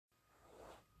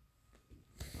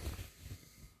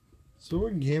So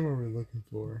what game are we looking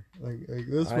for? Like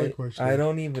that's my question. I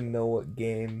don't even know what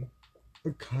game.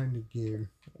 What kind of game?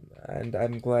 And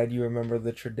I'm glad you remember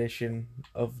the tradition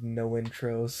of no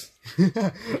intros.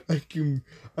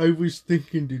 I was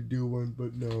thinking to do one,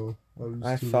 but no.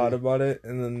 I thought about it,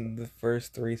 and then the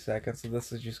first 3 seconds of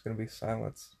this is just gonna be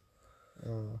silence.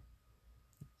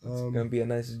 It's gonna be a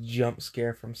nice jump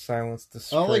scare from silence to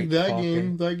straight I like that talking.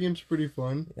 game. That game's pretty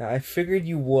fun. Yeah, I figured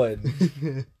you would.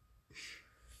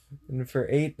 And for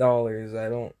 $8, I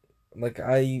don't like.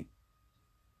 I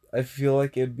feel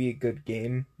like it'd be a good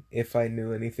game if I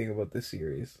knew anything about the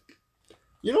series.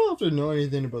 You don't have to know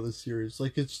anything about the series.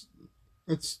 Like it's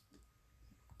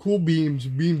cool beams.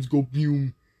 Beams go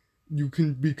boom. You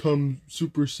can become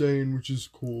Super Saiyan, which is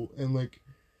cool. And like,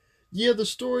 yeah, the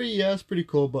story, yeah, it's pretty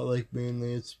cool. But like,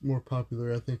 mainly, it's more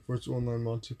popular, I think, for its online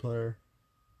multiplayer.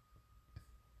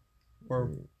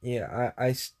 Or yeah,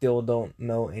 I still don't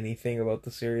know anything about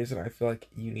the series, and I feel like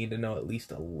you need to know at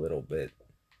least a little bit.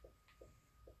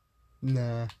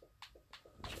 Nah.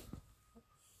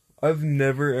 I've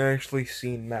never actually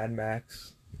seen Mad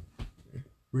Max.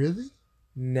 Really?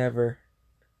 Never.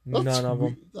 None of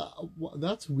them.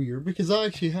 That's weird, because I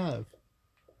actually have.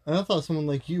 And I thought someone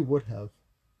like you would have.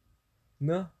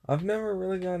 No, I've never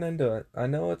really gotten into it. I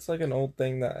know it's like an old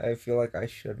thing that I feel like I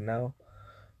should know,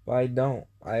 but I don't.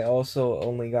 I also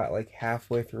only got like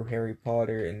halfway through Harry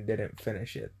Potter and didn't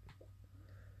finish it.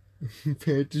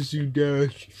 Fantasy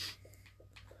Dash.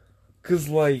 Cause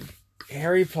like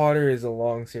Harry Potter is a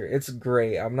long series. It's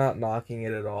great. I'm not knocking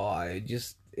it at all.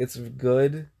 It's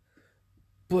good,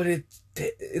 but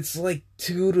it's like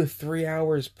 2 to 3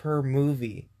 hours per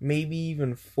movie, maybe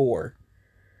even 4.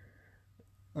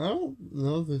 I don't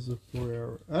know if there's a 4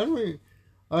 hour.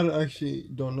 I actually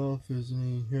don't know if there's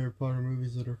any Harry Potter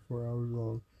movies that are 4 hours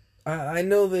long. I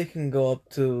know they can go up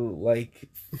to like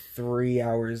 3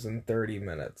 hours and 30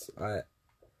 minutes.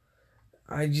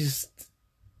 I just,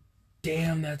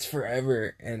 damn, that's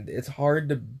forever, and it's hard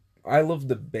to. I love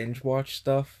to binge watch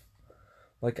stuff.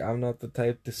 Like, I'm not the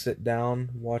type to sit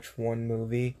down, watch one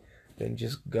movie, then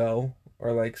just go,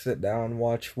 or like sit down,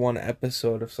 watch one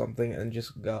episode of something and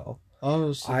just go.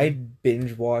 Honestly, I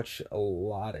binge watch a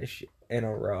lot of shit in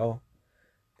a row,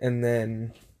 and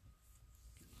then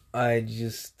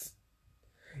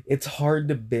it's hard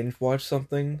to binge watch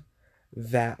something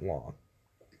that long.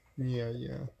 Yeah.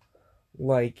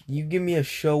 Like, you give me a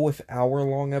show with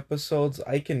hour-long episodes,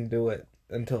 I can do it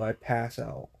until I pass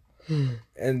out.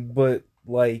 But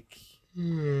like,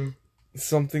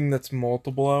 something that's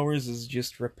multiple hours is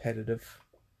just repetitive.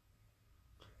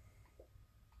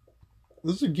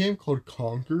 There's a game called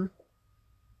Conquer.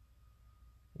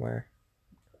 Where?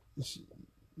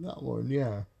 That one,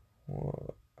 yeah.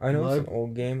 Well, I know it's an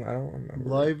old game. I don't remember.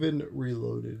 Live and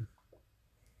Reloaded.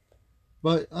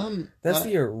 But that's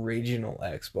the original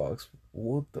Xbox.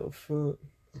 What the fuck?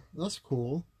 That's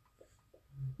cool.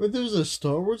 But there's a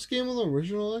Star Wars game on the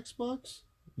original Xbox?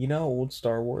 You know how old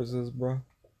Star Wars is, bro?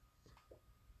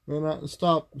 No,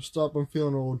 stop! I'm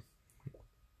feeling old.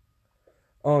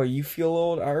 Oh, you feel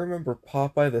old? I remember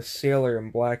Popeye the Sailor in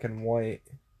black and white.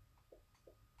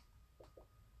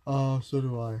 Oh, so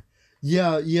do I.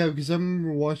 Yeah, because I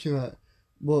remember watching that.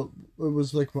 Well, it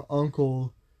was like my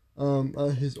uncle,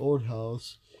 at his old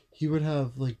house. He would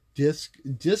have like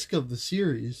disc of the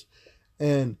series,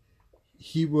 and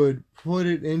he would put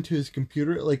it into his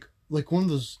computer, like one of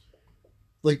those,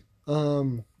 like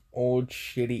old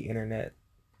shitty internet.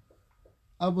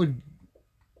 I would.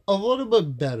 A little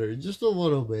bit better, just a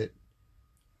little bit.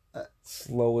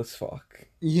 Slow as fuck.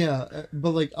 Yeah, but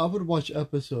like I would watch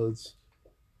episodes.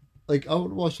 Like I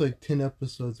would watch like 10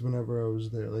 episodes whenever I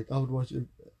was there. Like I would watch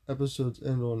episodes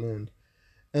end on end.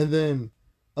 And then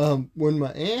when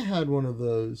my aunt had one of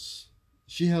those,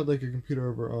 she had like a computer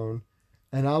of her own,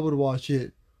 and I would watch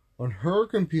it on her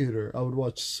computer. I would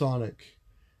watch Sonic.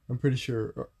 I'm pretty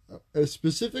sure.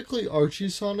 Specifically Archie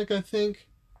Sonic, I think.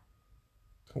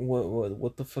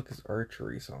 What the fuck is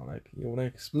archery, Sonic? You want to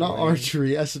explain? Not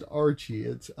archery. I said Archie.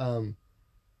 It's no,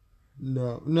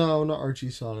 not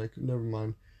Archie Sonic. Never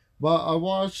mind. But I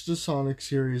watched the Sonic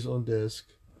series on disc.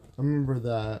 I remember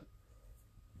that,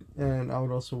 and I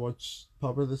would also watch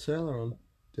Popeye the Sailor on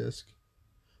disc.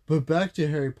 But back to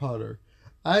Harry Potter,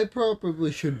 I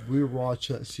probably should rewatch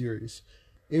that series,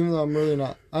 even though I'm really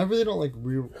not. I really don't like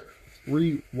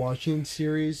re-watching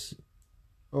series.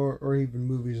 Or even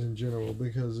movies in general,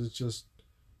 because it's just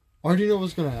I already know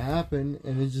what's gonna happen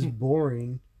and it's just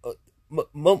boring.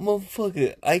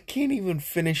 Motherfucker, I can't even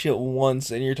finish it once,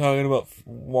 and you're talking about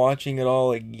watching it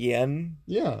all again?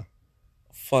 Yeah.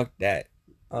 Fuck that.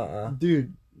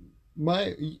 Dude,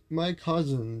 my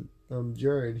cousin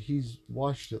Jared, he's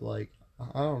watched it like,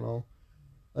 I don't know,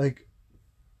 like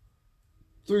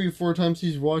 3 or 4 times.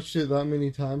 He's watched it that many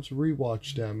times.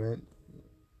 Rewatch, damn it.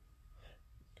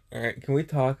 Alright, can we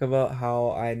talk about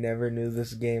how I never knew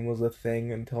this game was a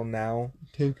thing until now?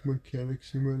 Tank Mechanic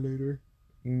Simulator.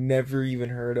 Never even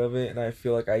heard of it, and I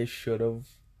feel like I should have.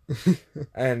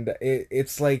 And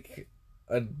it's like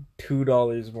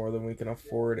 $2 more than we can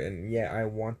afford, and yeah, I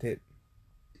want it.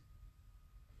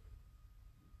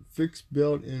 Fixed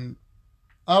build and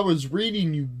I was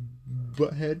reading, you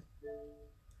butthead.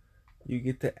 You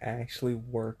get to actually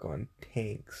work on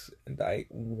tanks, and I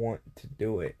want to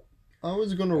do it. I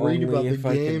was gonna read about the Only if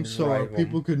I game can so drive 'em.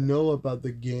 people could know about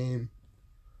the game,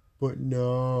 but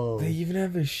no. They even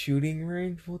have a shooting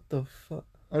range? What the fuck?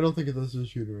 I don't think it's a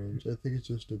shooting range. I think it's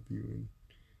just a viewing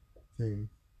thing.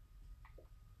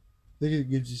 I think it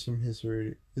gives you some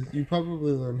history. You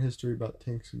probably learn history about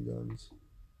tanks and guns.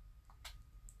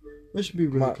 That should be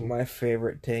really cool. My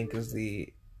favorite tank is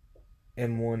the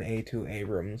M1A2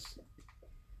 Abrams.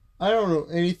 I don't know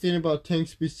anything about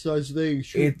tanks besides they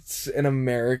shoot. It's an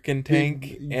American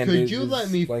tank. And Could you let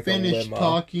me like finish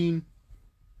talking?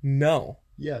 No.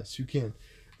 Yes, you can.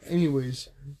 Anyways,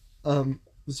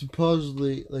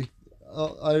 supposedly, like,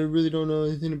 I really don't know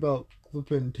anything about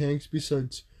flipping tanks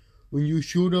besides when you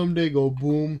shoot them, they go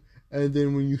boom, and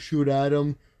then when you shoot at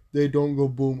them, they don't go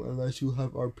boom unless you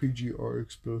have RPG or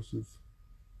explosive.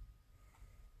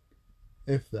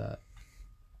 If that.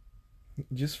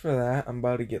 Just for that, I'm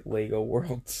about to get Lego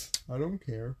Worlds. I don't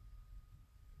care.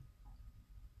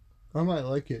 I might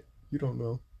like it. You don't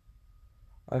know.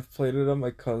 I've played it on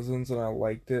my cousins and I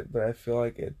liked it, but I feel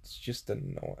like it's just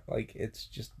annoying. Like, it's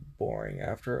just boring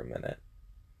after a minute.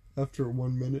 After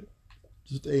 1 minute.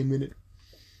 Just a minute.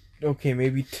 Okay,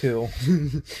 maybe 2.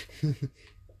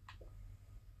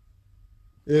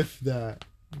 If that.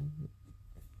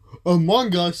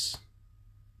 Among Us!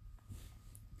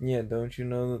 Yeah, don't you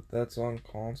know that that's on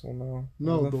console now?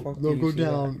 No, go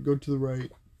down. That? Go to the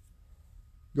right.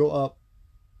 Go up.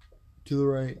 To the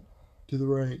right. To the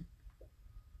right.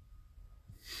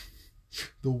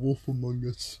 The Wolf Among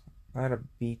Us. I had to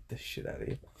beat the shit out of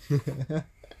you.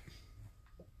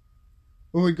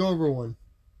 Oh, wait, go over one.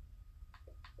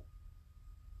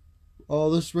 Oh,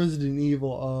 this Resident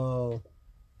Evil. Oh.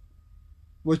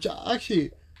 Which,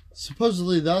 actually,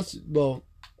 supposedly that's... Well,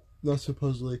 not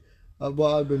supposedly.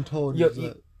 What I've been told is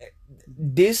that...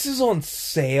 This is on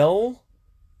sale,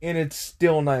 and it's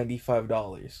still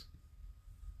 $95.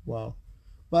 Wow.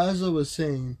 But as I was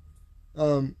saying,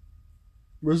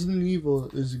 Resident Evil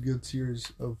is a good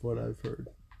series of what I've heard.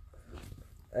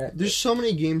 There's so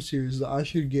many game series that I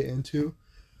should get into,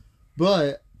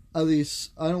 but at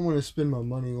least I don't want to spend my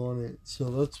money on it.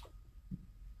 So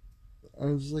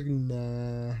I'm just like,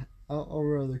 nah. I'll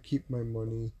rather keep my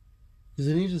money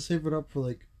because I need to save it up for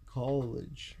like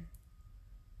college.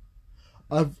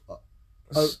 Have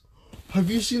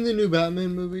you seen the new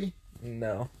Batman movie?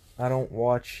 No, I don't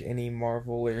watch any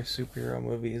Marvel or superhero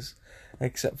movies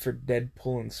except for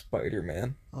Deadpool and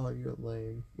Spider-Man. Oh, you're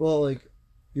lame. Well, like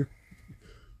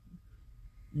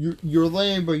you're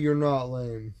lame, but you're not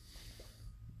lame.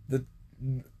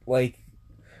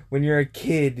 When you're a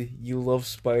kid, you love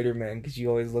Spider-Man because you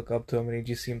always look up to him and he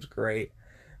just seems great.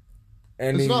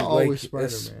 And it's he not always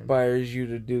Spider-Man. Inspires you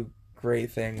to do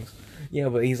great things. Yeah,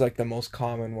 but he's like the most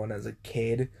common one as a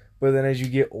kid. But then as you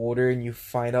get older and you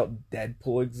find out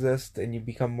Deadpool exists and you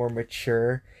become more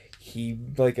mature, he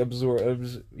like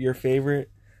absorbs your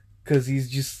favorite because he's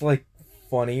just like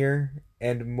funnier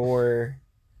and more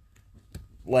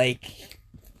like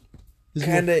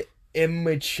kind of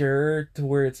immature to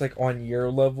where it's like on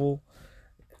your level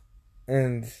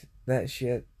and that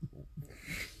shit.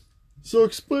 So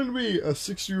explain to me a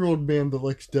 60-year-old man that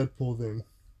likes Deadpool then.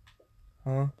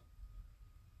 Huh?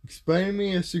 Explain to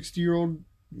me a 60-year-old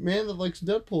man that likes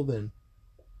Deadpool then.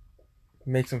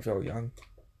 Makes him feel young.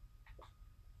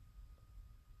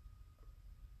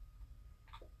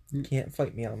 You can't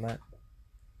fight me on that.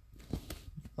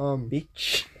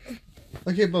 Bitch.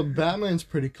 Okay, but Batman's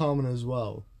pretty common as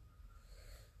well.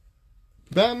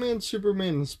 Batman,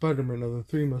 Superman, and Spider-Man are the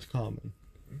 3 most common.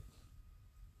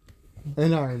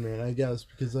 And Iron Man, I guess,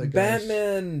 because that guy's...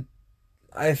 Batman,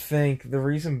 I think the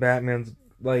reason Batman's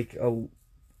like a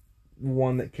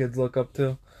one that kids look up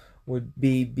to would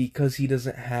be because he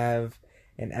doesn't have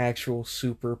an actual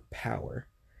superpower.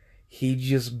 He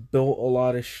just built a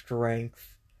lot of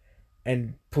strength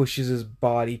and pushes his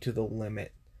body to the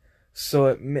limit. So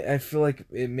I feel like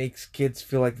it makes kids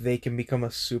feel like they can become a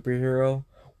superhero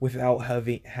without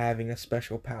having a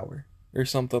special power or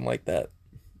something like that.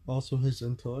 Also his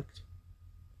intellect.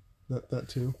 That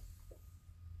too.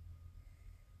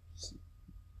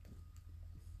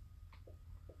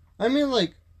 I mean,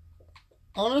 like,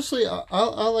 honestly,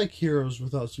 I like heroes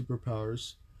without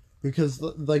superpowers because,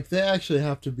 like, they actually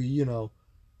have to be,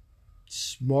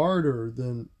 smarter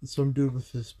than some dude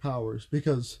with his powers.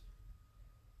 Because,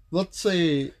 let's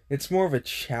say, It's more of a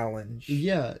challenge.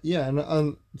 yeah,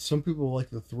 and some people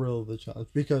like the thrill of the challenge.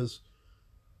 Because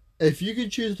if you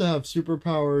could choose to have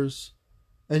superpowers,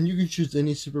 and you can choose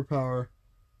any superpower,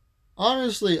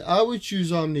 honestly, I would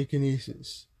choose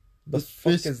omnikinesis. The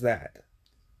fuck is that?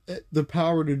 The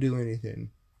power to do anything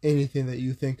that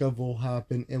you think of will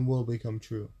happen and will become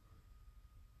true.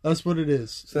 That's what it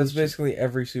is. So that's basically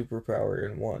every superpower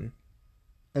in one.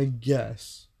 I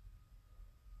guess,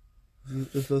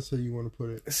 if that's how you want to put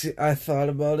it. See, I thought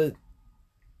about it.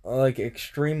 Like,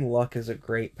 extreme luck is a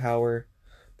great power.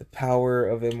 The power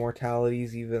of immortality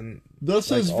is even.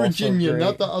 This like, is Virginia, also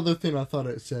not the other thing I thought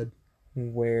it said.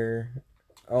 where.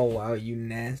 Oh wow, you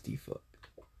nasty fuck.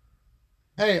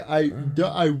 Hey,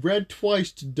 I read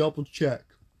twice to double check.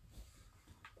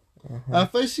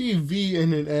 If I see a V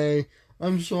and an A,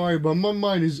 I'm sorry, but my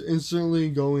mind is instantly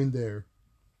going there.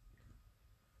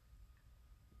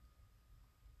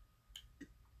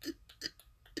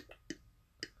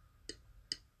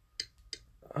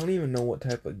 I don't even know what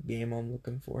type of game I'm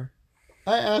looking for.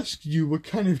 I asked you what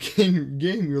kind of game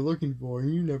you're looking for,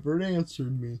 and you never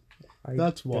answered me.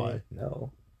 That's why.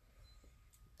 No.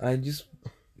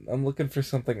 I'm looking for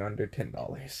something under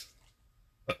 $10.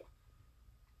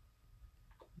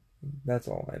 That's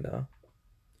all I know.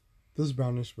 Those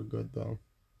brownies were good, though.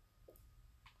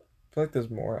 I feel like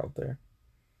there's more out there.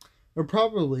 It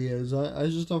probably is. I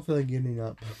just don't feel like getting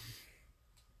up.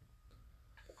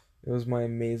 It was my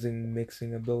amazing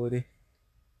mixing ability.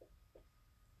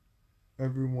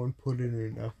 Everyone put in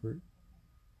an effort.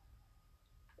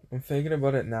 I'm thinking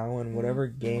about it now, and whatever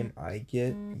game I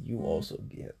get, you also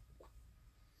get.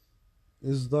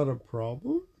 Is that a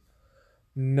problem?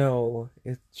 No,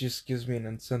 it just gives me an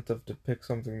incentive to pick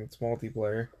something that's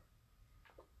multiplayer.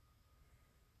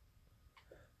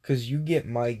 Because you get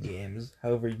my games,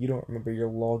 however, you don't remember your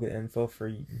login info for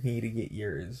me to get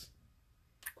yours.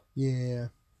 Yeah.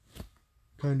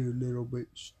 Kind of a little bit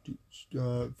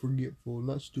forgetful.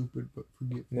 Not stupid, but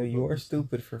forgetful. No, you are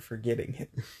stupid for forgetting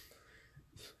it.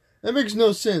 That makes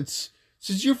no sense.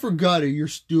 Since you forgot it, you're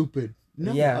stupid.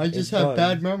 No, Yeah, I just it have does.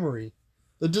 bad memory.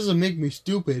 That doesn't make me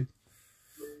stupid.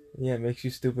 Yeah, it makes you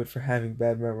stupid for having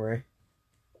bad memory.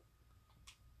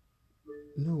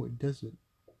 No, it doesn't.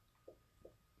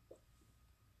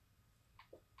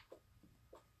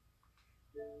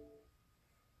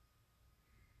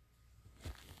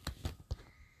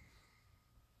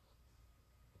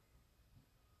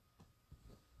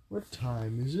 What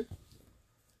time is it?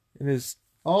 It is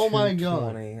Oh my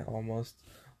god. 2:20 almost.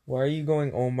 Why are you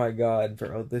going, oh my god,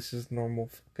 bro? This is normal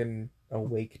fucking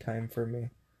awake time for me.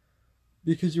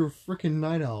 Because you're a freaking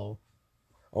night owl.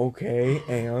 Okay,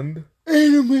 and?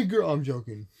 Anime girl. I'm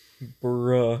joking.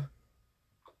 Bruh.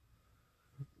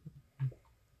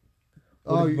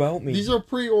 What about me? These are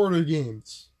pre-order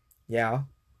games. Yeah.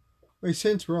 Wait,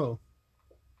 Saints Row.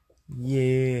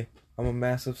 Yeah. I'm a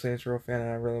massive Saints Row fan and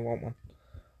I really want one.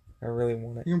 I really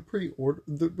want it. You can pre-order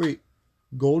wait,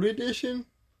 Gold Edition?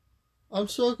 I'm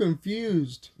so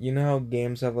confused. You know how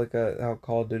games have how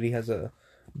Call of Duty has a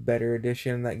better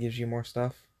edition that gives you more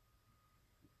stuff?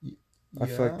 Yeah. I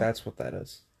feel like that's what that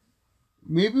is.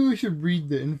 Maybe we should read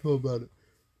the info about it.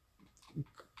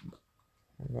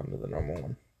 I'm going to the normal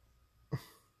one.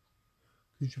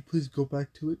 Could you please go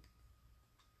back to it?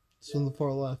 It's on the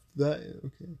far left.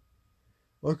 Okay.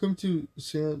 Welcome to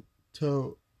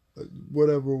Santo,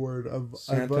 whatever word of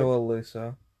Santo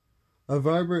Elusa. A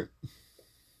vibrant.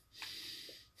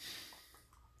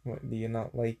 What, do you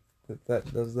not like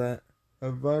that does that?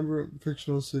 A vibrant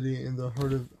fictional city in the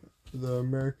heart of the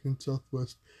American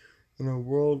Southwest, in a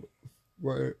world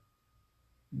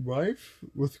rife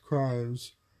with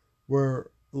crimes,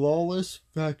 where lawless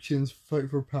factions fight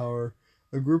for power.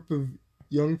 A group of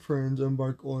young friends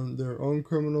embark on their own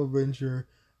criminal venture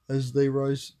as they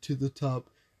rise to the top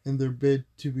in their bid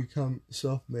to become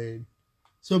self-made.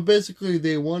 So basically,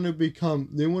 they want to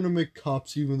make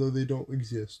cops even though they don't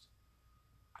exist.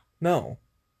 No.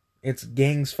 It's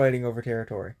gangs fighting over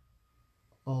territory.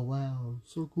 Oh wow,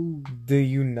 so cool. Do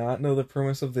you not know the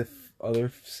premise of the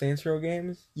other Saints Row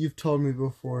games? You've told me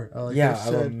before. I'm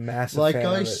a massive fan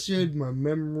I of it. said, my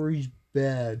memory's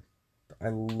bad. I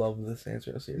love the Saints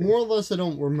Row series. More or less, I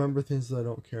don't remember things that I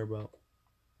don't care about.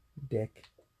 Dick.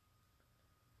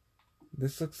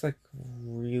 This looks like a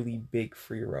really big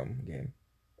free roam game.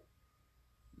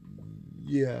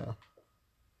 Yeah.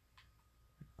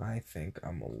 I think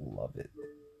I'm gonna love it.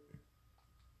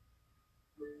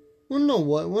 no,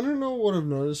 what? Want to know what I've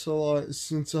noticed a lot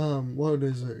since what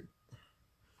is it?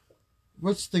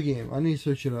 What's the game? I need to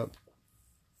search it up.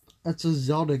 It's a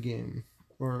Zelda game,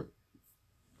 or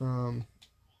um.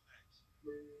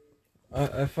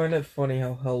 I find it funny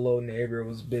how Hello Neighbor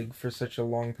was big for such a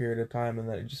long period of time and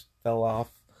then it just fell off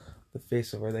the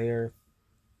face of the earth.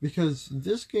 Because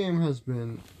this game has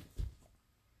been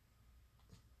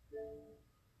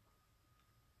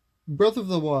Breath of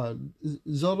the Wild,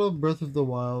 Zelda Breath of the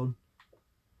Wild,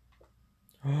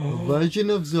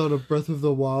 Legend of Zelda Breath of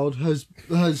the Wild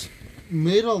has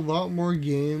made a lot more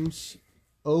games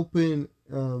open.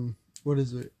 What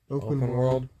is it? Open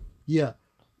world. Yeah,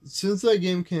 since that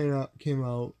game came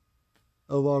out,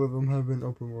 a lot of them have been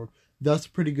open world. That's a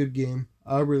pretty good game.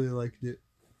 I really liked it.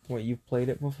 What, you've played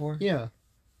it before? Yeah,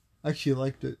 I actually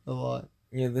liked it a lot.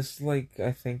 Yeah, this is like,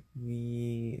 I think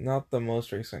not the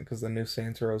most recent because the new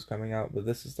Saints Row is coming out, but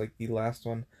this is like the last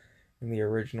one in the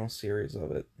original series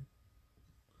of it.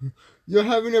 You're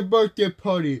having a birthday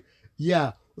party.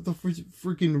 Yeah, with a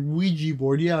freaking Ouija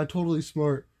board. Yeah, totally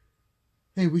smart.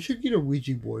 Hey, we should get a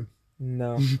Ouija board.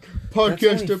 No.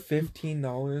 Podcast That's only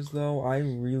 $15 though. I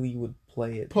really would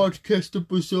play it. Podcast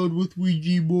episode with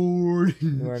Ouija board.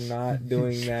 You are not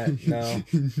doing that. No.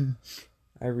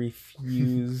 I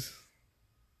refuse.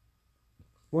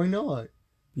 Why not?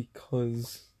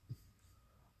 Because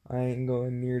I ain't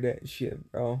going near that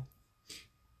shit, bro.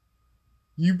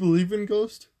 You believe in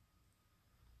ghost?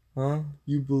 Huh?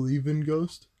 You believe in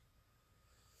ghost?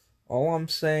 All I'm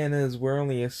saying is we're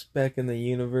only a speck in the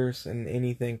universe and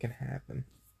anything can happen.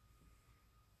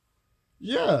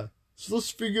 Yeah. So let's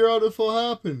figure out if it'll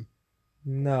happen.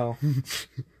 No.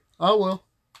 I will.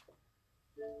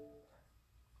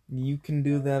 You can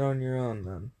do that on your own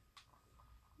then.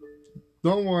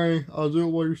 Don't worry, I'll do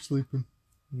it while you're sleeping.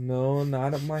 No,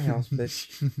 not at my house,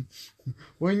 bitch.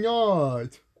 Why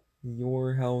not?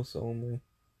 Your house only.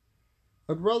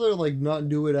 I'd rather not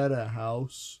do it at a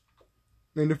house.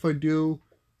 And if I do,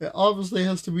 it obviously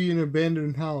has to be an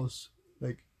abandoned house.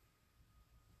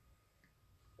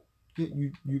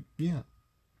 Yeah.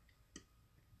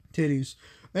 Titties.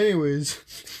 Anyways.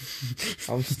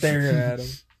 I'm staring at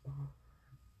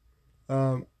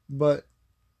him. But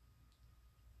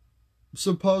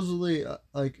supposedly, a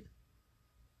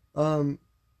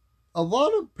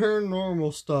lot of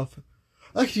paranormal stuff.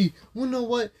 Actually, you know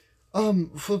what?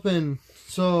 Flipping.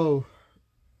 So,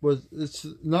 it's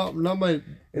not my.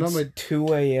 It's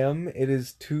 2 a.m. It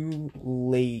is too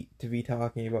late to be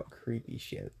talking about creepy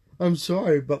shit. I'm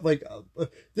sorry, but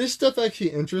this stuff actually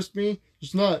interests me.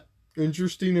 It's not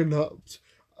interesting enough.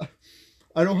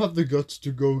 I don't have the guts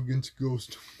to go against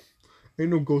ghosts.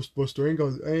 Ain't no Ghostbuster.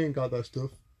 I ain't got that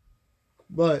stuff.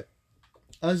 But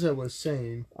as I was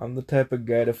saying, I'm the type of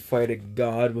guy to fight a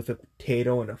god with a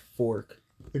potato and a fork.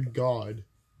 A god.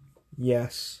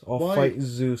 Yes, I'll fight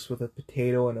Zeus with a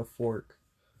potato and a fork.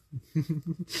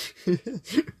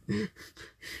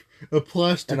 A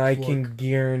plastic and I fork. can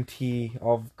guarantee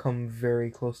I'll come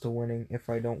very close to winning if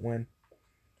I don't win.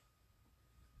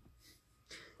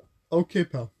 Okay,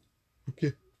 pal.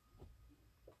 Okay.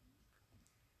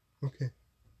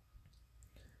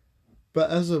 But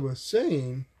as I was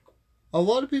saying, a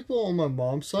lot of people on my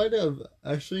mom's side have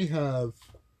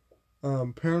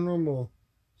paranormal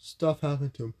stuff happen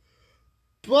to them.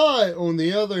 But on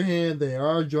the other hand, they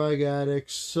are drug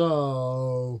addicts,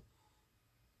 so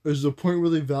is the point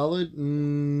really valid? I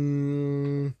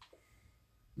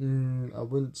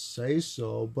wouldn't say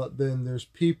so, but then there's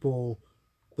people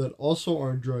that also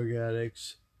aren't drug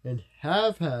addicts and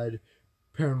have had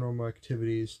paranormal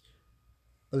activities,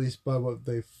 at least by what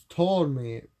they've told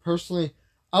me. Personally,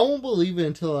 I won't believe it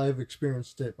until I've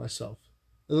experienced it myself.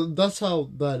 That's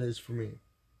how that is for me.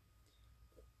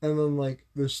 And then,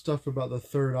 there's stuff about the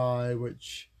third eye,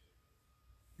 which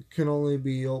can only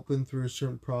be opened through a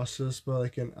certain process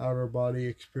by, an outer body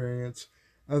experience.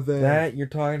 And then... That, you're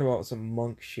talking about some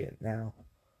monk shit now.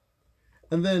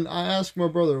 And then I asked my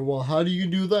brother, well, how do you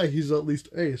do that? He's at least,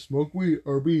 A, smoke weed,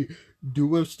 or B,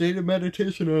 do a state of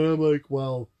meditation. And I'm like,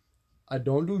 well, I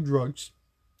don't do drugs.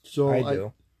 So I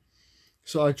do.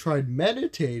 So I tried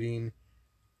meditating.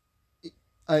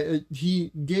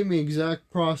 He gave me exact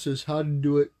process how to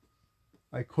do it.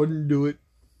 I couldn't do it.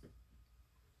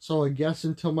 So I guess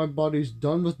until my body's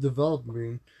done with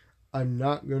developing, I'm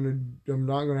not gonna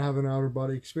have an outer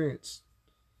body experience.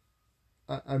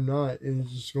 I'm not, and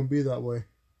it's just gonna be that way.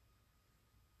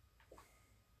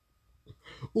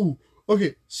 Ooh,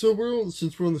 okay. So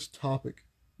since we're on this topic,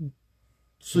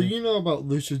 so you know about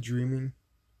lucid dreaming?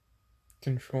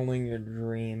 Controlling your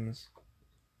dreams.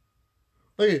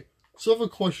 Okay. So I have a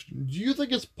question. Do you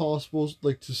think it's possible,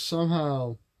 to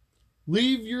somehow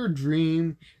leave your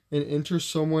dream and enter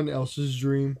someone else's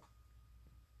dream?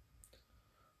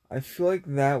 I feel like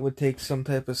that would take some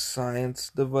type of science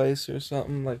device or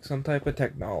something, like some type of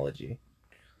technology.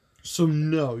 So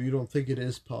no, you don't think it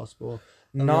is possible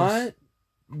unless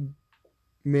Not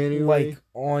manually. like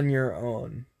on your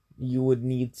own. You would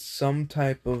need some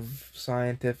type of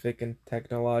scientific and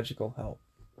technological help.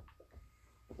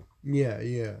 Yeah,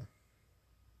 yeah.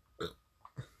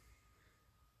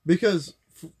 Because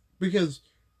because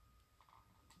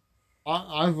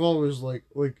I've always like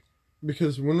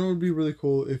because when it would be really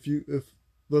cool if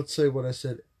let's say what I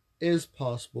said is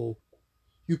possible,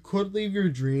 you could leave your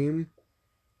dream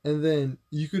and then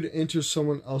you could enter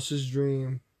someone else's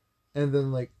dream and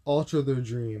then like alter their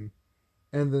dream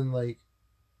and then like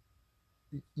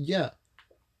yeah.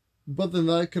 But then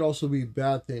that could also be a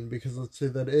bad thing because let's say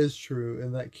that is true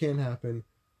and that can happen.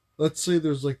 Let's say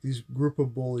there's like these group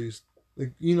of bullies,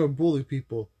 like bully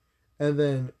people, and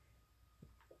then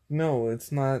No,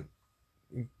 it's not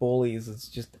bullies, it's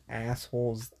just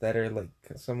assholes that are like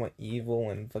somewhat evil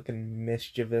and fucking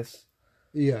mischievous.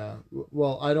 yeah,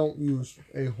 well I don't use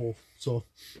a hole, so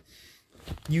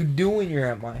You do when you're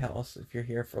at my house if you're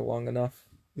here for long enough.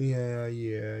 yeah,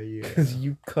 Because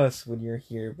you cuss when you're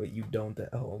here, but you don't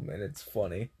at home, and it's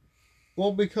funny.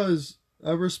 Well, because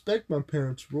I respect my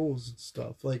parents' rules and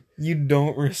stuff. Like, You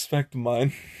don't respect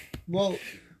mine. well,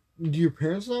 do your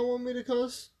parents not want me to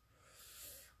cuss?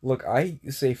 Look, I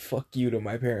say fuck you to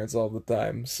my parents all the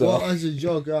time, so Well, as a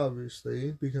joke,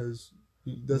 obviously, because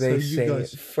that's how they you say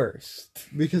guys. it first.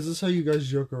 Because that's how you guys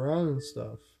joke around and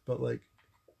stuff. But like,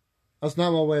 that's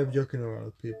not my way of joking around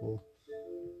with people.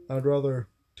 I'd rather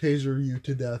taser you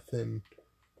to death than.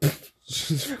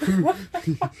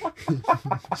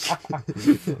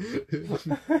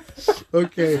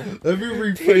 Okay, let me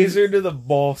rephrase. Taser to the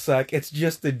ball sack. It's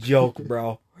just a joke,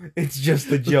 bro. It's just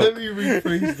a joke. Let me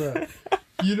rephrase that.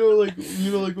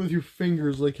 Like with your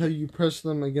fingers, like how you press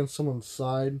them against someone's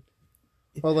side,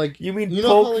 or like You mean know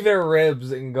poke how, like, their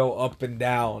ribs and go up and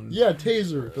down? yeah,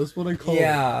 taser. That's what I call it.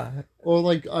 Yeah, Or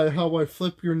like how I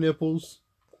flip your nipples.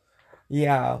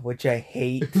 yeah, which I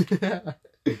hate.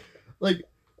 Like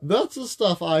that's the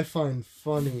stuff I find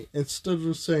funny. Instead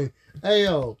of saying,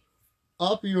 "Ayo,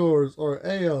 up yours," or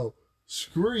 "Ayo,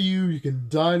 screw you. You can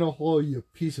die in a hole, you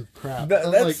piece of crap."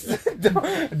 That's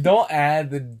don't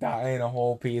add the die in a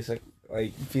whole piece of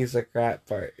crap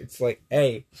part. It's like,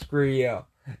 hey, screw you.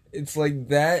 It's like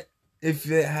that. If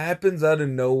it happens out of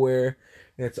nowhere,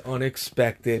 and it's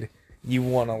unexpected, you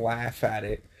want to laugh at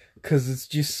it because it's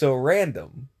just so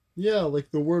random. Yeah, like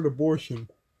the word abortion.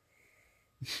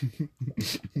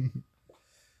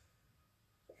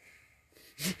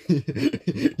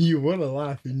 You want to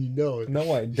laugh and you know it.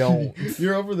 No, I don't.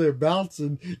 You're over there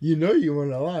bouncing. You know you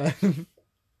want to laugh.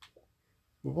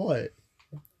 What?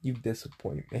 You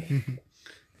disappoint me.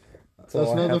 That's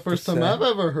not the first time I've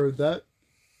ever heard that.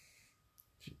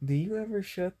 Do you ever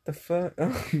shut the fuck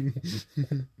up?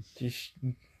 Just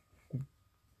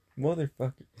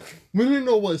motherfucker. We didn't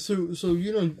know what. So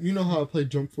you know how I play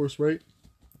Jump Force, right?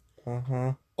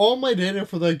 Uh-huh. All my data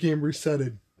for that game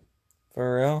resetted.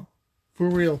 For real? For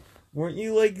real. Weren't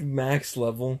you like max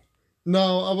level?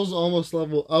 No, I was almost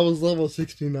level. I was level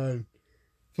 69.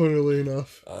 Funnily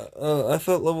enough. I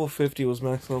thought level 50 was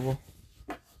max level.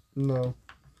 No,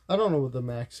 I don't know what the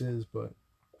max is, but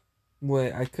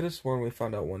Wait, I could have sworn we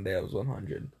found out one day I was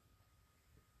 100.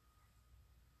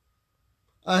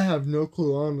 I have no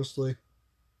clue, honestly.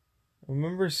 I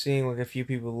remember seeing like a few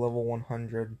people level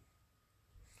 100.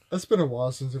 It's been a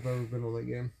while since I've ever been on that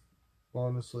game.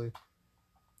 Honestly.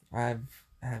 I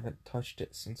haven't touched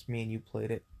it since me and you played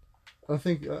it. I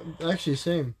think, actually,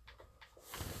 same.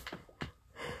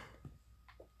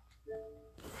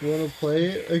 You want to play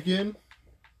it again?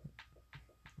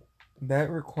 That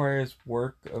requires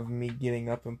work of me getting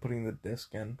up and putting the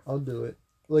disc in. I'll do it.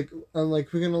 Like, and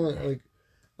like, we can only, like,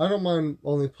 I don't mind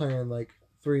only playing, like,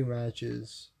 3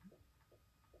 matches.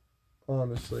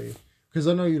 Honestly. Because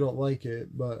I know you don't like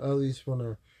it, but I at least want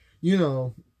to,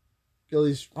 at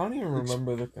least I don't even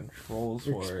remember the controls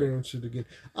for it. experience it again.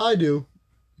 I do.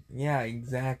 Yeah,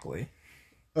 exactly.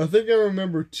 I think I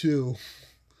remember 2.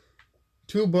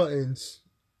 2 buttons.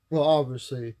 Well,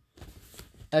 obviously.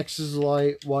 X is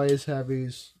light, Y is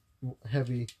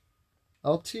heavy.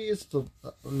 LT is the...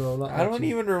 no, not LT. I don't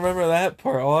even remember that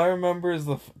part. All I remember is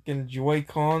the fucking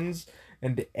Joy-Cons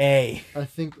and A. I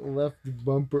think left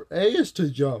bumper... A is to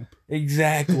jump.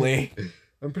 Exactly.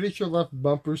 I'm pretty sure left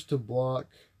bumper's to block.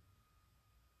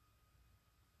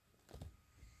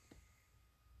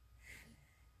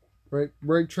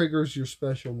 Right trigger's your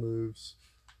special moves.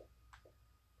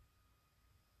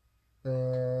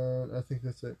 And I think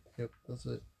that's it. Yep, that's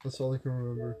it. That's all I can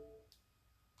remember.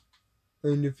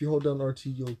 And if you hold down RT,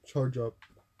 you'll charge up.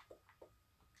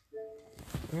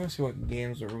 I'm gonna see what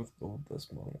games are with gold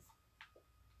this month.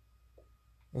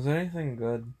 Was there anything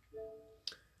good?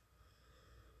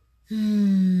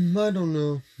 I don't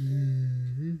know.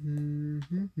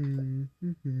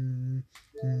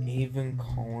 Haven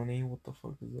Colony? What the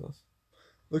fuck is this?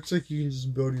 Looks like you can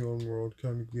just build your own world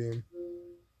kind of game.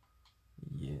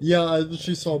 Yeah. Yeah, I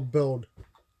literally saw build.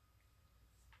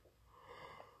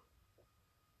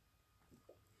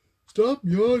 Stop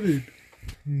yawning.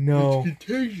 No. It's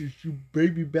contagious, you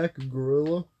baby back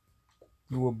gorilla.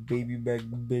 You a baby back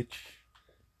bitch.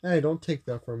 Hey, don't take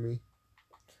that from me.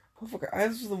 Oh, fuck, I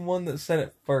was the one that said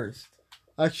it first.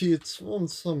 Actually, it's on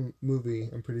some movie,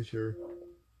 I'm pretty sure.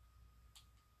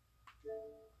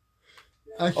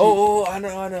 Actually, I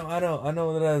know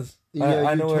what it is. Yeah,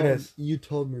 I know what it is. You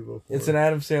told me before. It's an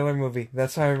Adam Sandler movie.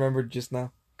 That's how I remembered just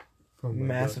now. Oh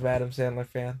Massive God. Adam Sandler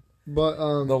fan. But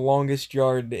The Longest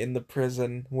Yard in the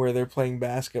prison where they're playing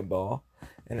basketball,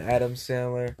 and Adam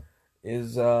Sandler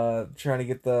is trying to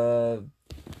get the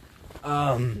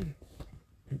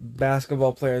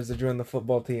basketball players to join the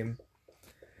football team.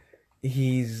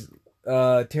 He's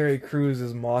Terry Crews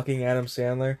is mocking Adam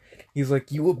Sandler. He's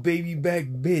like, "You a baby back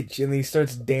bitch," and he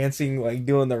starts dancing like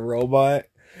doing the robot,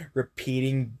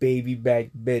 repeating "baby back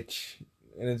bitch,"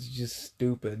 and it's just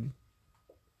stupid.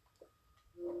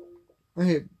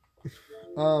 hey,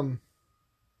 I'm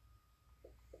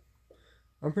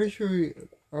pretty sure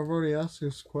I've already asked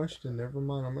this question. Never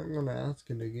mind, I'm not gonna ask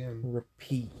it again.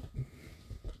 Repeat.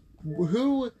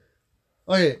 Who?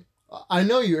 Okay, I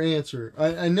know your answer.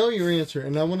 I know your answer,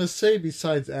 and I want to say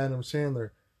besides Adam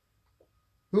Sandler,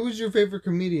 who is your favorite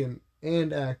comedian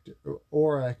and actor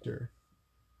or actor?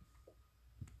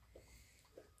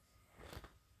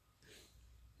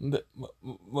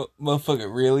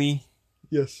 Motherfucker, really?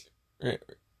 Yes.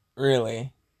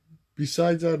 Really?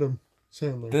 Besides Adam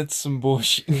Sandler. That's some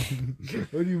bullshit.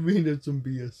 What do you mean it's some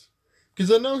BS?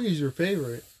 Because I know he's your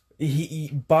favorite.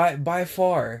 He by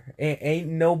far ain't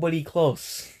nobody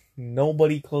close.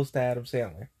 Nobody close to Adam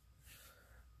Sandler.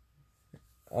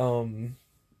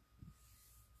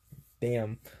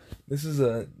 Damn, this is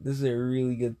a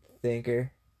really good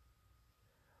thinker.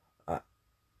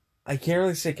 I can't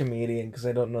really say comedian because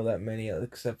I don't know that many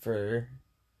except for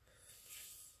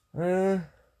Terry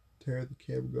the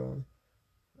Cable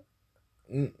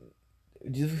Guy.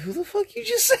 Who the fuck you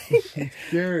just say?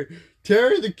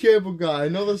 Terry the Cable Guy. I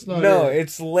know that's not. No,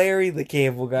 it's Larry the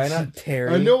Cable Guy, not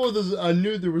Terry. I know. I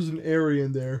knew there was an area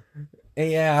in there.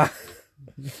 Yeah,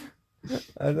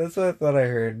 that's what I thought I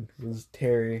heard was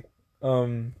Terry.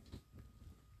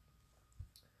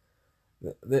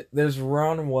 There's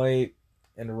Ron White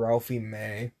and Ralphie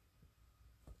May,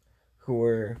 who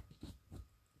are.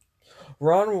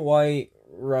 Ron White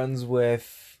runs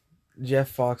with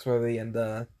Jeff Foxworthy and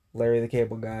Larry the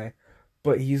Cable Guy,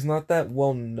 but he's not that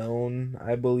well known,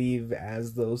 I believe,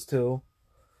 as those two.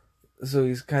 So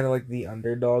he's kind of like the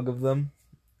underdog of them.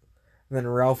 And then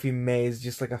Ralphie May is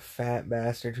just like a fat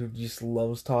bastard who just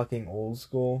loves talking old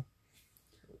school.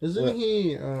 Isn't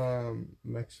he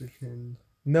Mexican?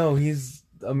 No, he's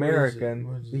American.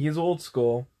 What is it? He's old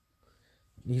school.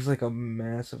 He's like a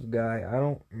massive guy. I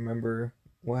don't remember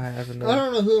what happened to him. I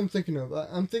don't know who I'm thinking of.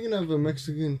 I'm thinking of a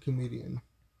Mexican comedian.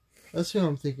 That's who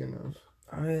I'm thinking of.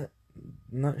 I'm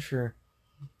not sure.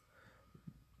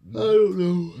 I don't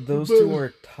know. Those two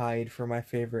are tied for my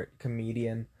favorite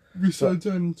comedian. Besides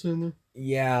Adam Sandler.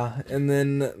 Yeah, and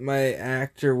then my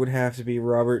actor would have to be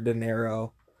Robert De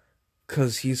Niro,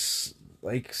 because he's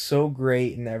like so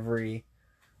great in every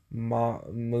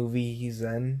movie he's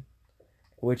in,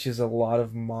 which is a lot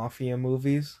of mafia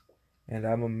movies, and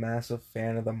I'm a massive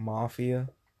fan of the mafia.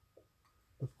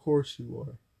 Of course you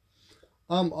are.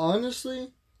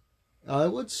 Honestly, I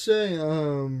would say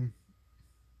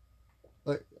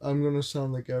like I'm gonna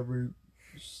sound like every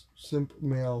simp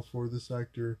male for this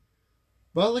actor,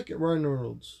 but I like Ryan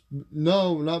Reynolds.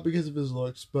 No, not because of his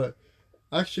looks, but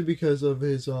actually because of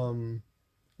his like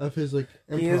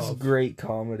improv. He has great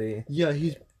comedy. Yeah,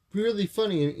 he's really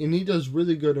funny, and he does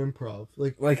really good improv.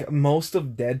 Like most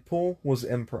of Deadpool was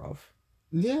improv.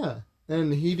 Yeah,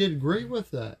 and he did great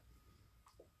with that,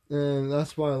 and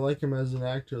that's why I like him as an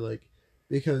actor. Like,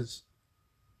 because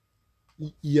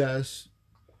yes,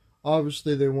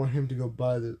 obviously they want him to go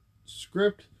by the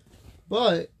script,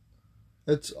 but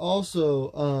it's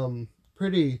also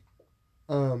pretty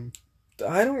I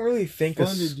don't really think a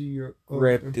fun to do your own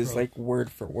script is improv. like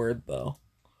word for word though.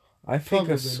 I think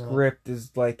Probably a script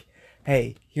is like,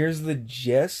 hey, here's the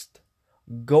gist.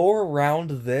 Go around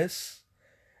this,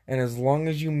 And as long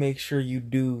as you make sure you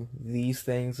do these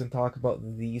things and talk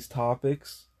about these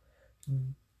topics,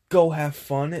 go have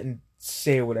fun and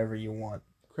say whatever you want.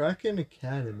 Kraken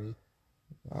Academy.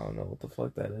 I don't know what the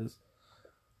fuck that is.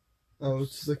 Oh,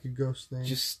 it's like a ghost thing.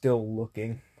 Just still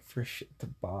looking for shit to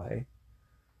buy.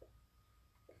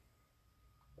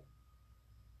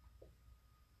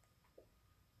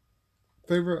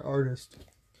 Favorite artist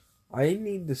I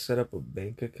need to set up a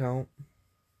bank account.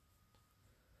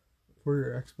 for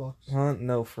your Xbox? Huh?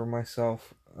 No, for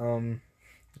myself. And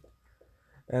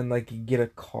like get a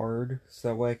card so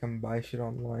that way I can buy shit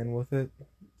online with it.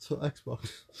 So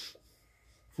Xbox.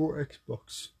 For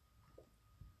Xbox.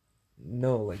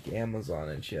 No, like Amazon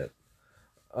and shit.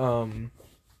 However,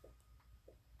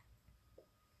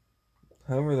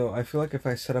 though, I feel like if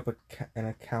I set up an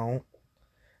account,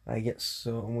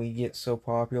 and we get so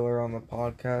popular on the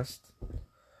podcast,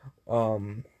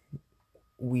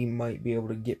 we might be able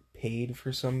to get paid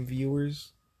for some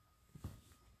viewers.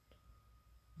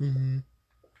 Mm-hmm.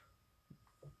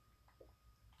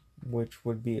 Which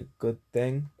would be a good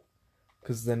thing,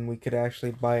 because then we could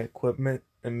actually buy equipment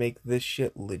and make this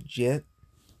shit legit.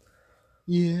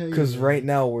 Yeah. Because right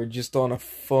now we're just on a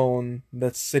phone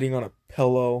that's sitting on a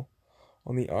pillow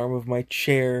on the arm of my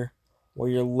chair while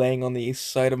you're laying on the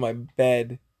side of my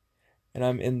bed and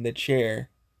I'm in the chair.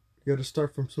 You gotta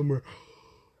start from somewhere.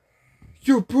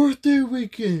 Your birthday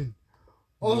weekend!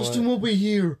 Austin will be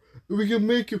here. We can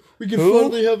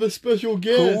finally have a special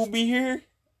guest. Who will be here?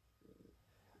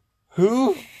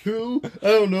 Who? Who? I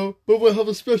don't know, but we'll have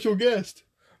a special guest.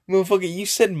 Motherfucker, you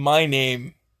said my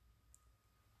name.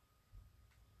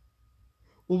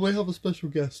 Well, we have a special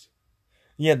guest.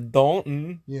 Yeah,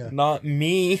 Dalton. Yeah. Not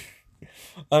me.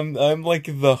 I'm like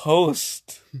the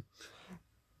host.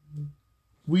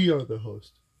 We are the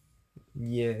host.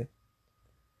 Yeah.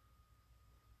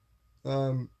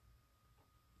 Alright,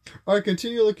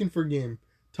 continue looking for game.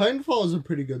 Titanfall is a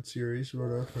pretty good series,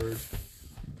 what I've heard.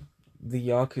 The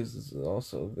Yakuza is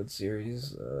also a good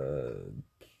series. I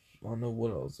don't know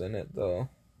what else in it, though.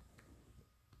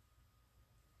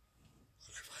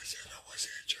 What if I said I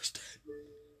wasn't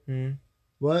interested?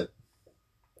 What?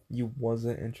 You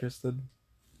wasn't interested?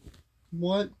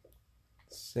 What?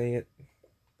 Say it.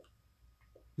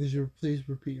 Please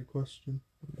repeat your question.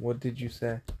 What did you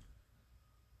say?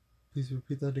 Please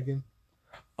repeat that again.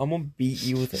 I'm gonna beat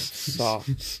you with a sock.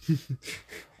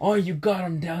 Oh, you got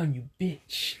him down, you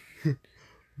bitch.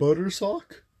 Butter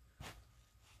sock?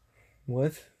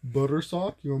 What? Butter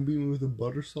sock? You want to beat me with a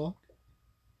butter sock?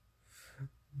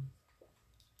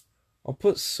 I'll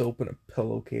put soap in a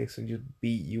pillowcase and just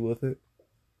beat you with it.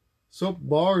 Soap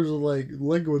bars are like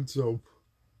liquid soap.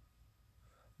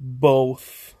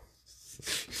 Both.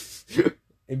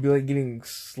 It'd be like getting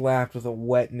slapped with a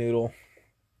wet noodle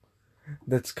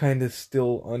that's kind of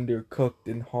still undercooked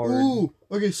and hard. Ooh!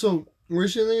 Okay, so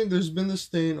recently there's been this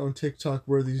thing on TikTok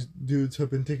where these dudes have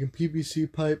been taking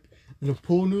PVC pipe and a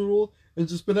pool noodle and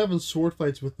just been having sword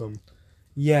fights with them.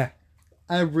 Yeah.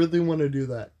 I really want to do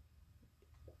that.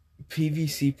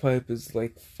 PVC pipe is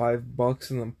like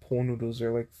 $5 and then pool noodles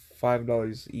are like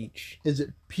 $5 each. Is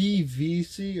it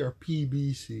PVC or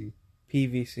PBC?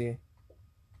 PVC.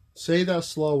 Say that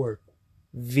slower.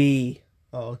 V.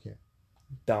 Oh, okay.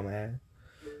 Dumbass.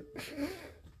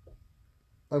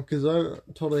 Because I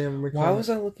totally haven't been. Why was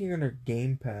I looking under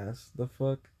Game Pass? The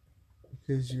fuck?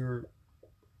 Because you're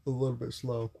a little bit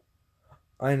slow.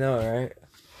 I know, right?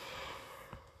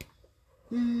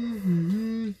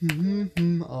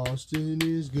 Austin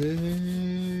is gay.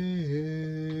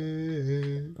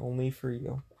 Only for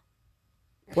you.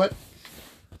 What?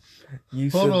 You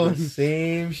Hold said on. the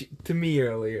same to me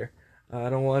earlier. I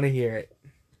don't want to hear it.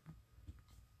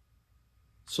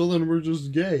 So then we're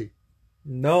just gay.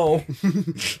 No.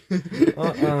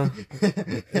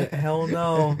 Hell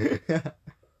no.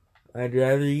 I'd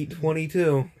rather eat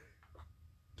 22.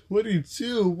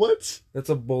 22? What? That's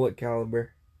a bullet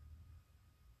caliber.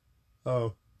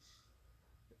 Oh.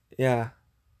 Yeah.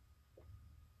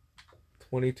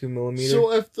 22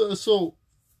 millimeter. So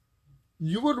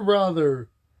you would rather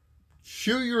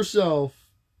shoot yourself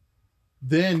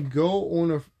than go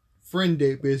on a friend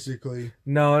date, basically.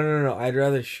 No. I'd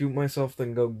rather shoot myself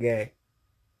than go gay.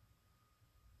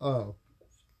 Oh.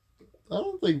 I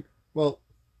don't think. Well,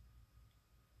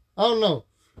 I don't know.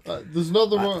 There's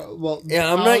nothing wrong. Well,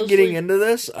 yeah, I'm honestly, not getting into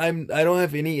this. I don't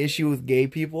have any issue with gay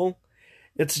people.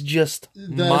 It's just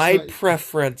my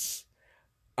preference.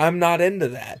 I'm not into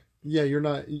that. Yeah, you're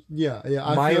not. Yeah.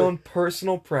 My own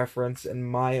personal preference and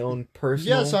my own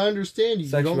personal. Yes, I understand you.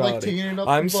 You don't like taking it up.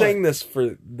 I'm saying this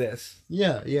for this.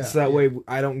 Yeah. So that way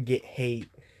I don't get hate.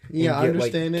 Yeah, I get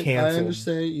like understand it. I canceled.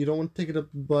 understand it. You don't want to take it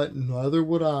up the butt. Neither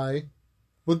would I.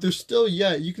 But there's still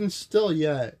yet. You can still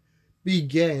yet be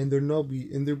gay, and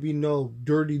there be no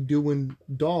dirty doing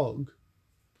dog.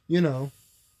 You know.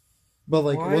 But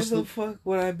like, Why what's the the fuck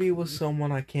would I be with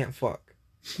someone I can't fuck?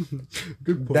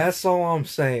 good point? That's all I'm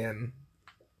saying.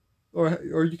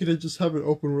 Or you could just have an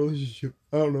open relationship.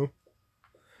 I don't know.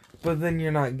 But then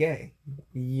you're not gay.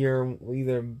 You're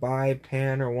either bi,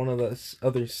 pan, or one of the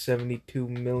other 72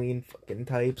 million fucking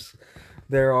types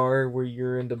there are where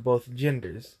you're into both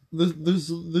genders. There's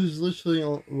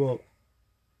literally well.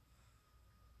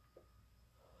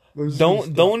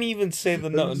 Don't even say the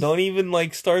no. Don't even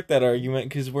like start that argument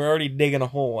because we're already digging a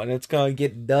hole and it's gonna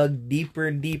get dug deeper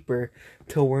and deeper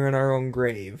till we're in our own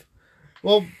grave.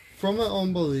 Well, from my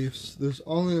own beliefs, there's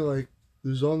only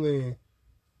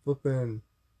flipping.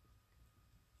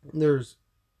 There's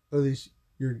at least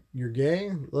you're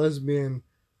gay, lesbian,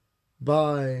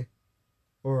 bi,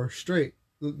 or straight.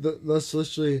 That's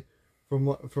literally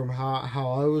from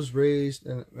how I was raised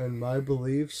and my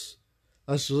beliefs.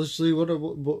 That's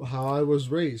literally how I was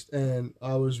raised, and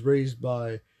I was raised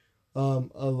by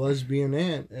a lesbian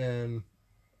aunt, and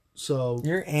so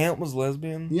Your aunt was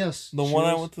lesbian? yes, The one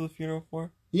I went to the funeral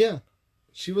for? Yeah,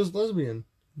 she was lesbian.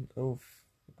 Oh,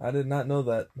 I did not know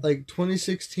that. Like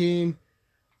 2016,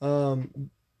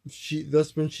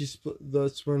 that's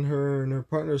when her and her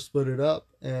partner split it up,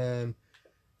 and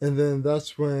then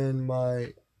that's when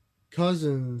my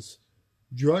cousin's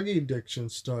drug addiction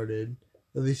started.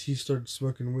 At least he started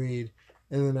smoking weed,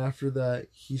 and then after that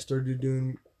he started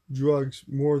doing drugs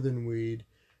more than weed,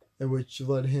 and which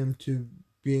led him to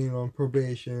being on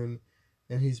probation,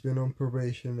 and he's been on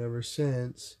probation ever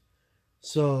since.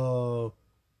 So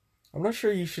I'm not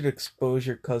sure you should expose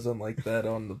your cousin like that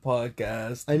on the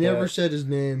podcast. I never said his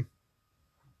name.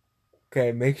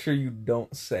 Okay, make sure you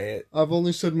don't say it. I've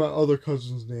only said my other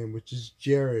cousin's name, which is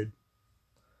Jared.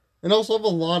 And also I have a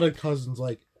lot of cousins.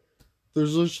 Like,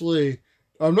 there's literally...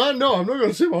 I'm not going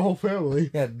to say my whole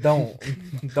family. Yeah, don't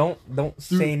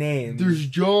say names. There's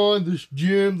John, there's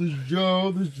Jim, there's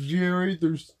Joe, there's Jerry,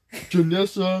 there's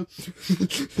Janessa.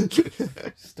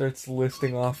 Starts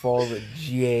listing off all the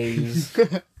J's.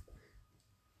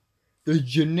 There's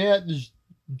Jeanette, there's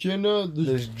Jenna,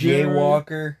 there's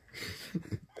Jaywalker.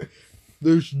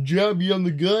 There's Jabby on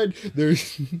the Good.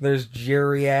 There's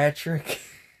geriatric.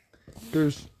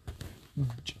 There's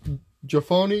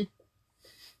Jafoni.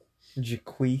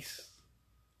 Jaquise.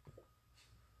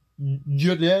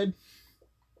 Jaded.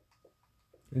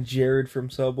 Jared from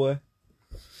Subway.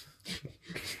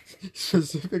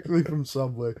 Specifically from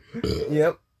Subway.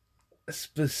 Yep.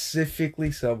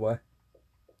 Specifically Subway.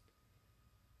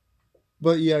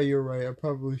 But yeah, you're right. I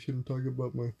probably shouldn't talk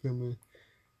about my family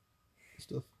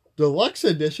stuff. Deluxe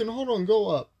edition? Hold on, go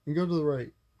up and go to the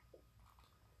right.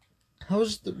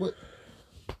 How's the what?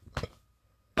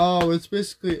 Oh, it's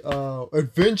basically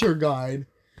adventure guide.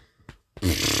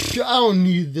 I don't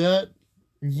need that.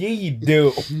 Yeah, you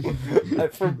do.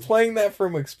 From playing that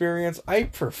from experience, I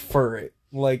prefer it.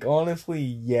 Like, honestly,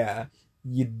 yeah,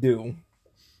 you do.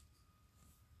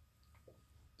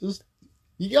 Just,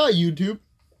 you got YouTube.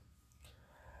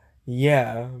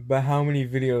 Yeah, but how many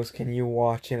videos can you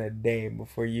watch in a day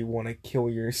before you want to kill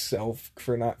yourself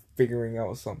for not figuring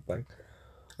out something?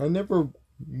 I never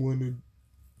wanted...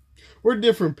 We're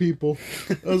different people.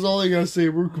 That's all I gotta say.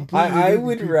 We're completely I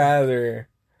would people. rather,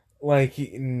 like,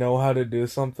 know how to do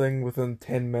something within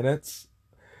 10 minutes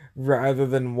rather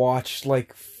than watch,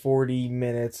 like, 40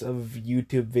 minutes of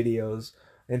YouTube videos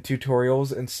and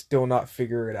tutorials and still not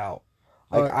figure it out.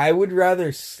 Like, I would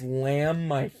rather slam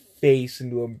my face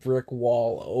into a brick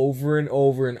wall over and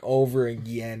over and over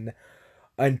again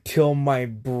until my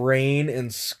brain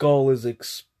and skull is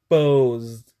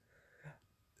exposed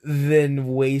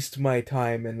than waste my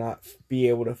time and not be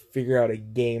able to figure out a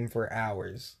game for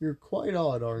hours. You're quite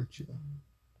odd, aren't you?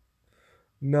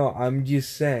 No, I'm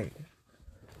just saying.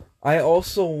 I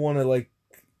also want to, like...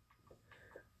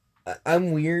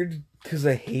 I'm weird because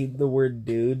I hate the word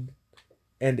dude.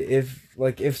 And if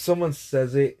someone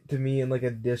says it to me in, like, a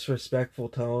disrespectful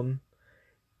tone,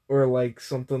 or, like,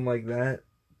 something like that,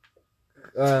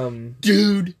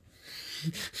 dude!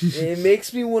 It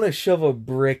makes me want to shove a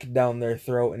brick down their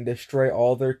throat and destroy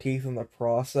all their teeth in the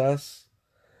process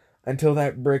until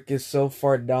that brick is so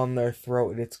far down their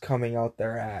throat it's coming out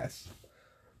their ass.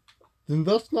 Then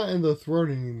that's not in the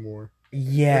throat anymore.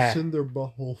 Yeah. That's in their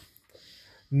butthole.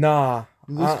 Nah.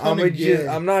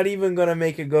 I'm not even going to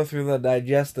make it go through the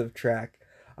digestive tract.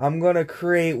 I'm going to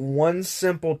create one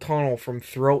simple tunnel from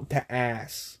throat to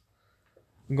ass.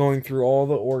 Going through all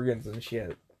the organs and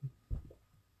shit.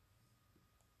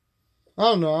 I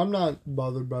don't know. I'm not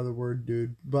bothered by the word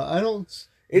dude, but I don't.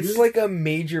 It's really, like a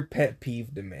major pet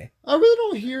peeve to me. I really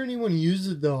don't hear anyone use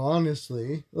it though.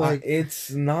 Honestly, like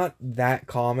It's not that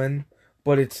common,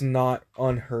 but it's not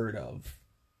unheard of.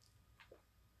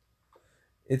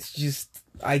 It's just,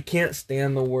 I can't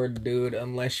stand the word dude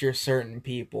unless you're certain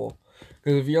people.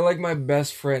 Because if you're like my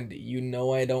best friend, you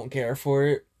know I don't care for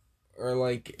it. Or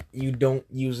like, you don't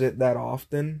use it that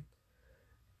often.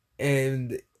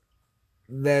 And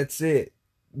that's it.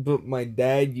 But my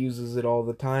dad uses it all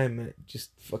the time and it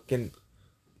just fucking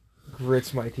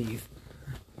grits my teeth.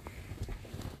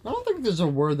 I don't think there's a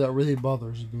word that really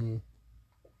bothers me.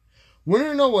 Want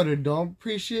to know what I don't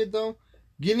appreciate though?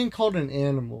 Getting called an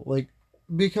animal, like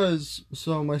because my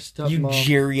You stepmom.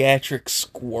 geriatric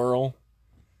squirrel.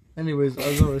 Anyways,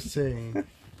 as I was saying,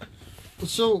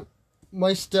 so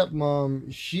my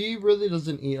stepmom, she really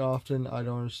doesn't eat often. I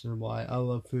don't understand why. I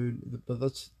love food, but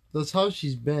that's how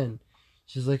she's been.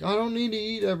 She's like, I don't need to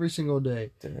eat every single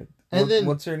day. And then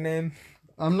What's her name?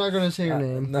 I'm not gonna say her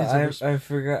name. No, I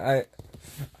forgot.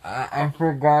 I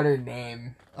forgot her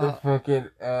name. The fucking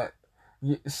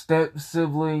step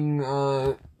sibling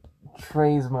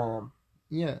Trey's mom.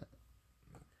 Yeah.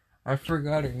 I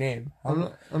forgot her name. I'm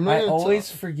not I always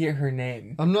forget her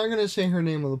name. I'm not gonna say her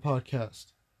name on the podcast.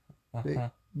 Uh-huh.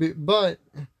 But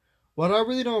what I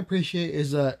really don't appreciate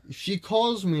is that she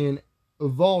calls me a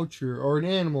vulture or an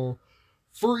animal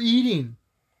for eating,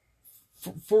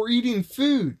 for eating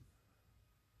food,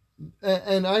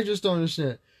 and I just don't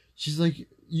understand. She's like,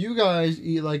 you guys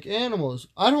eat like animals.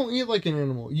 I don't eat like an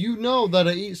animal. You know that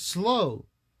I eat slow.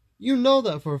 You know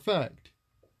that for a fact.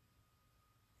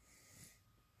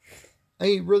 I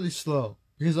eat really slow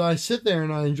because I sit there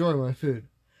and I enjoy my food.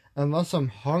 Unless I'm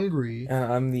hungry.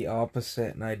 And I'm the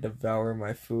opposite, and I devour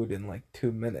my food in like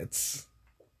 2 minutes.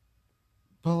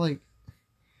 But like,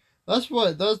 that's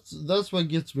what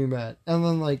gets me mad. And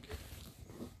then like,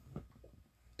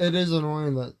 it is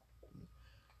annoying that.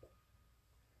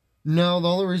 No, the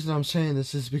only reason I'm saying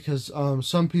this is because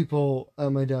some people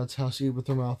at my dad's house eat with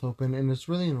their mouth open, and it's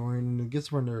really annoying and it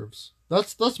gets my nerves.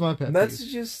 That's my pet peeve. That's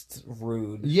just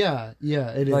rude. Yeah,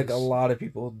 it is. Like a lot of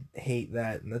people hate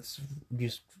that, and that's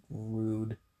just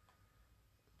rude.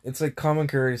 It's like common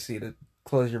courtesy to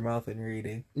close your mouth when you're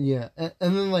eating. Yeah, and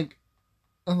then like,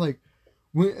 and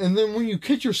then when you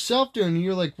catch yourself doing it,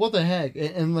 you're like, what the heck?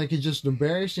 And like, it's just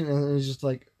embarrassing, and it's just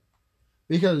like,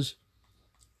 because,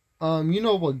 you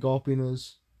know what gulping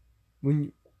is?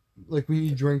 When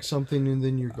you drink something and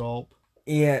then you gulp.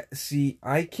 Yeah, see,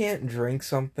 I can't drink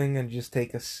something and just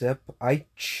take a sip. I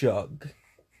chug.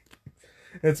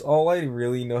 It's all I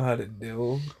really know how to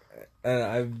do. And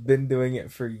I've been doing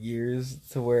it for years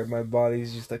to where my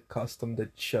body's just accustomed to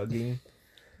chugging.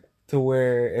 To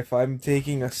where if I'm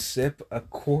taking a sip,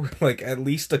 like at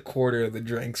least a quarter of the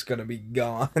drink's gonna be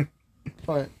gone.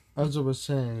 But as I was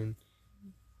saying,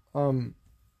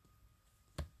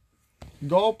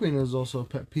 gulping is also a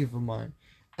pet peeve of mine.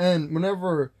 And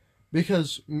whenever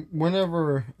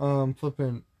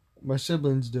flipping my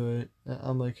siblings do it,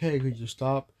 I'm like, hey, could you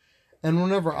stop? And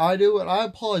whenever I do it, I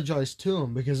apologize to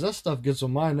them because that stuff gets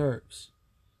on my nerves.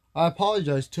 I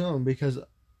apologize to them because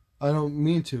I don't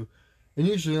mean to. And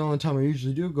usually the only time I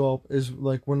usually do gulp is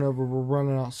like whenever we're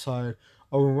running outside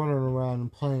or we're running around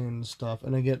and playing and stuff,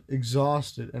 and I get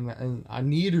exhausted and I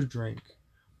need a drink.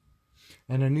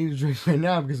 And I need a drink right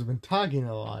now because I've been talking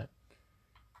a lot.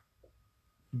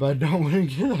 But I don't want to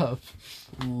get up.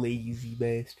 Lazy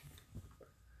bastard.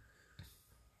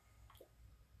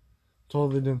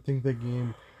 Totally didn't think that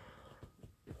game.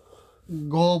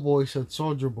 Goal Boy said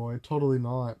Soldier Boy. Totally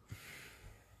not.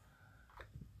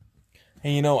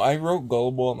 Hey, you know, I wrote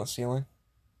Gullible on the ceiling.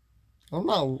 I'm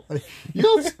not. You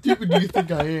know how stupid do you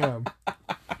think I am?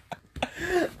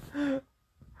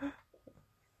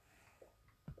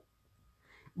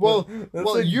 Well,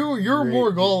 That's you're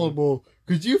more gullible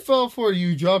because you fell for it.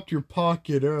 You dropped your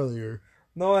pocket earlier.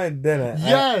 No, I didn't.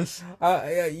 Yes.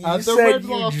 You said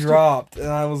you dropped, and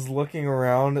I was looking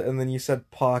around, and then you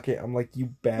said pocket. I'm like,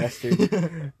 you bastard.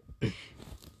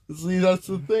 See, that's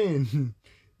the thing.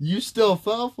 You still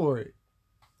fell for it.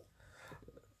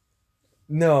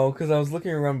 No, because I was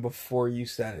looking around before you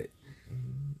said it.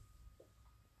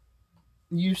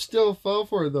 You still fell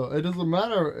for it, though. It doesn't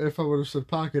matter if I would have said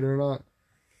pocket or not.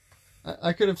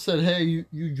 I could have said, hey,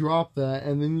 you dropped that,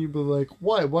 and then you'd be like,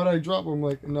 what? Why'd I drop? I'm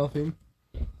like, nothing.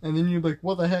 And then you'd be like,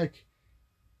 what the heck?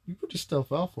 You would just still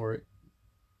fell for it.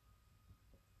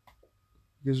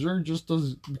 Because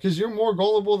you're more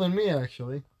gullible than me,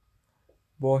 actually.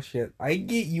 Bullshit. I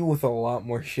get you with a lot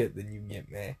more shit than you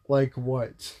get me. Like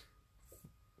what?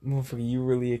 Motherfucker, you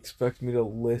really expect me to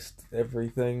list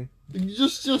everything?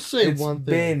 Just say one thing. It's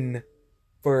been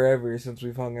forever since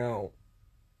we've hung out.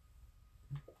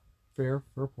 Fair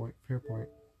point.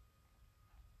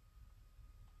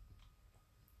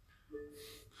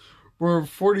 We're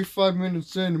 45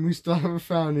 minutes in and we still haven't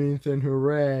found anything.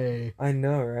 Hooray. I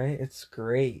know, right? It's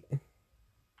great.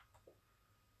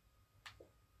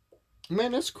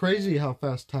 Man, it's crazy how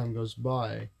fast time goes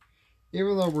by.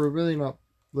 Even though we're really not,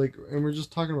 like, and we're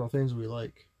just talking about things we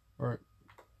like. Or,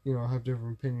 you know, have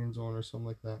different opinions on or something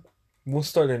like that. We'll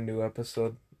start a new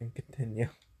episode and continue.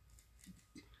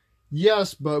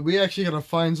 Yes, but we actually gotta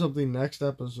find something next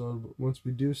episode once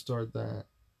we do start that.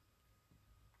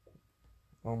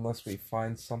 Unless we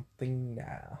find something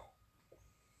now.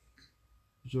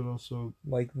 Should also...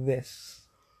 Like this.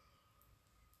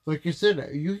 Like I said,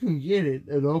 you can get it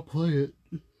and I'll play it.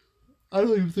 I don't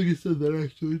even think I said that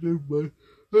actually, never mind.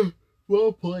 Well,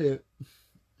 I'll play it.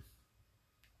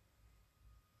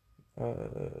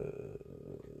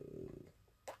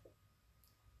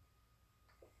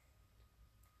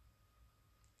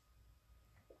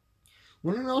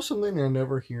 Wanna know something I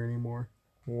never hear anymore?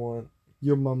 What?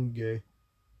 Your mom gay.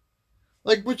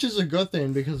 Like, which is a good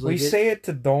thing because... like, we say it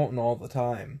to Dalton all the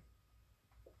time.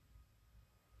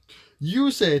 You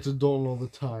say it to Dalton all the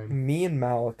time. Me and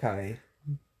Malachi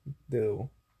do.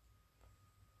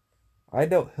 I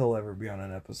doubt he'll ever be on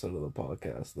an episode of the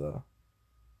podcast, though.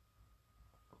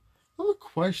 I have a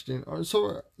question.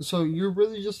 So you're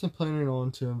really just planning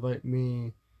on to invite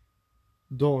me,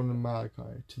 Dalton, and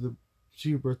Malachi to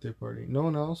your birthday party? No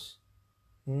one else?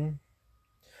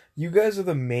 You guys are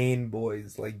the main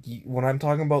boys. Like, when I'm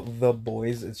talking about the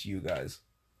boys, it's you guys.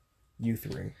 You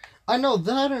three. I know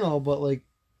that and all, but, like...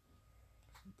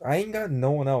 I ain't got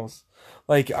no one else.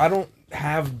 Like, I don't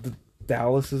have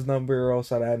Dallas's number, or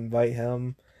else I'd invite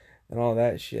him and all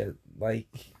that shit.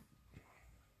 Like,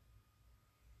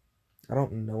 I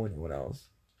don't know anyone else.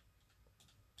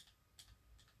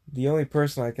 The only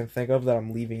person I can think of that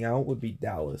I'm leaving out would be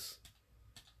Dallas.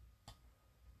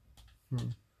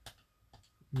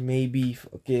 Maybe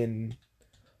fucking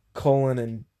Colin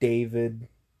and David.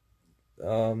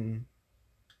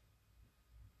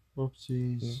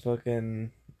 Whoopsies.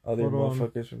 Fucking other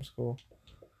motherfuckers from school.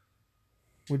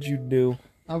 What'd you do?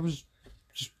 I was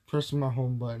just pressing my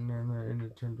home button and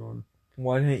it turned on.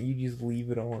 Why didn't you just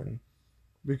leave it on?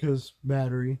 Because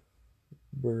battery.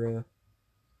 Bruh.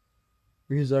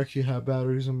 Because I actually have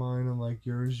batteries in mine, and like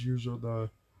yours are the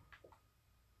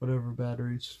whatever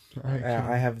batteries.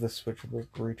 I have the switchable,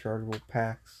 rechargeable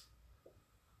packs.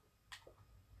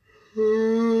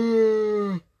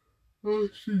 Oh,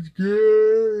 she's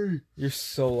gay. You're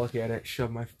so lucky I didn't shove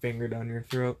my finger down your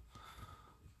throat.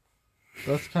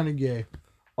 That's kind of gay.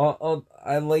 I'll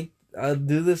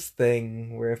do this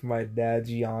thing where if my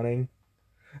dad's yawning,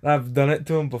 and I've done it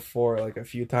to him before, like a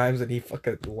few times, and he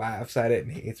fucking laughs at it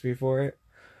and hates me for it.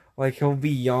 Like, he'll be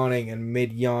yawning, and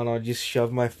mid-yawn, I'll just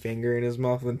shove my finger in his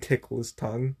mouth and tickle his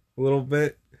tongue a little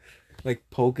bit. Like,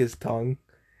 poke his tongue.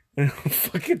 And he'll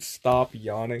fucking stop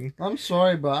yawning. I'm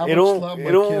sorry, but I would slap my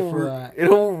kid for that.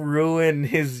 It'll ruin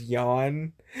his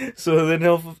yawn. So then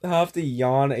he'll have to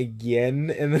yawn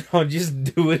again, and then I'll just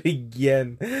do it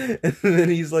again. And then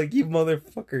he's like, you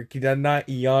motherfucker, can I not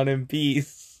yawn in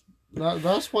peace?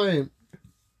 That's why,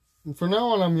 for now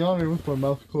on, I'm yawning with my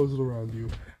mouth closed around you.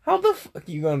 How the fuck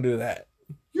are you gonna do that?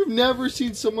 You've never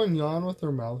seen someone yawn with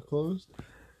their mouth closed?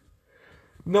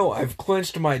 No, I've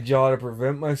clenched my jaw to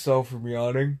prevent myself from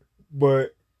yawning,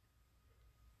 but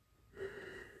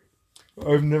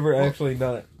I've never actually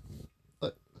done it.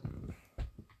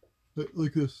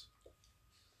 Like this.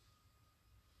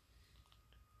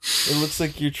 It looks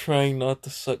like you're trying not to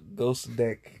suck ghost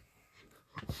dick.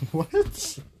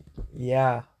 What?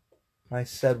 Yeah, I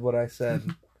said what I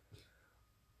said.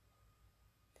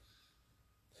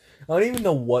 I don't even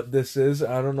know what this is.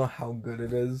 I don't know how good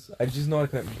it is. I just know I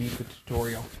couldn't beat the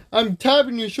tutorial. I'm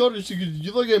tapping your shoulders because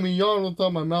you look at me yawn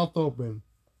without my mouth open.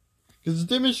 Because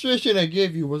the demonstration I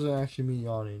gave you wasn't actually me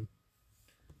yawning.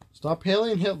 Stop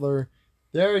hailing Hitler.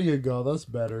 There you go. That's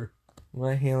better. I'm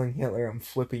not hailing Hitler. I'm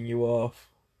flipping you off.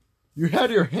 You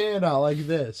had your hand out like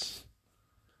this.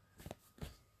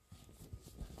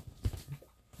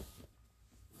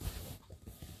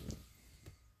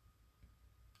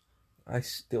 I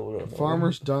still don't know.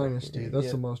 Farmer's Dynasty.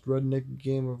 That's the most redneck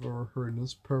game I've ever heard, and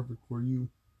it's perfect for you.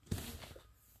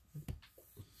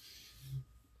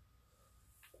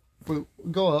 Wait,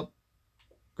 go up.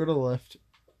 Go to the left.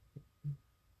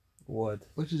 What?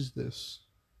 What is this?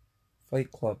 Fight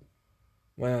Club.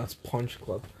 Well, it's Punch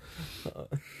Club.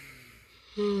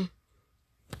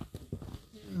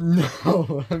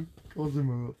 No. Close your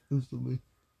mouth instantly.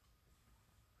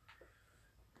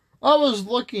 I was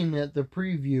looking at the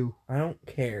preview. I don't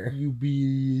care. You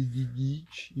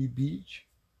beach.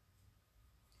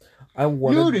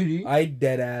 Nudity. I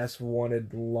dead ass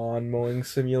wanted lawn mowing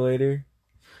simulator.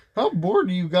 How bored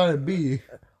do you gotta be?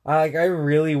 I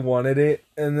really wanted it,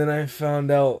 and then I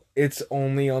found out it's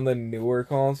only on the newer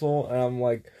console, and I'm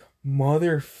like,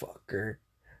 motherfucker.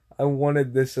 I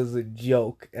wanted this as a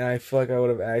joke, and I feel like I would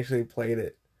have actually played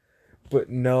it. But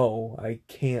no, I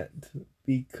can't,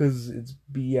 because it's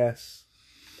BS.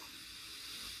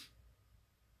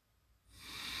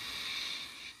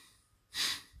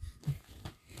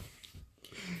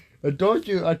 I told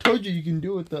you you can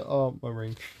do it with the my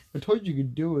ring. I told you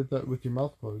could do it with your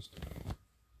mouth closed.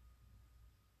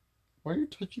 Why are you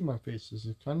touching my face? This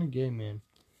is kind of gay, man.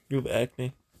 You have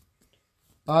acne.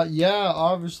 Yeah,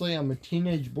 obviously I'm a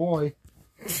teenage boy.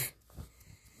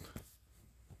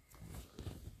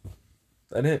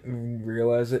 I didn't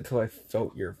realize it till I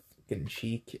felt your fucking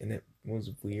cheek, and it was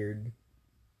weird.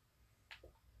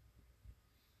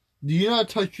 Do you not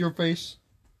touch your face?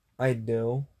 I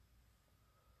do.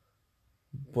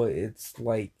 But it's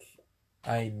like,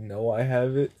 I know I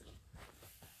have it.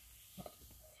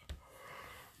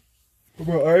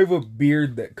 But I have a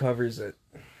beard that covers it.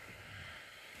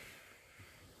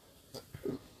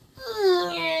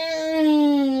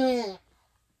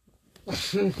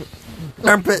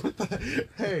 Armpit.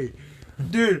 Hey,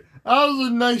 dude, that was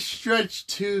a nice stretch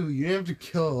too. You didn't have to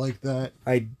kill it like that.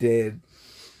 I did.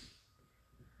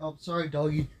 Oh, sorry,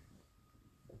 doggy.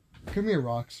 Come here,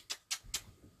 Rocks.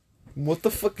 What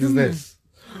the fuck is this?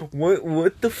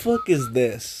 What the fuck is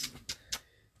this?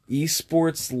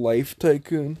 Esports Life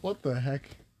Tycoon? What the heck?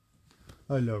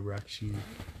 Hello, Raxy.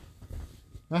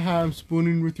 Aha, I'm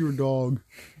spooning with your dog.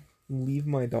 Leave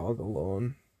my dog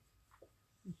alone.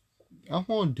 I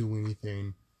won't do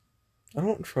anything. I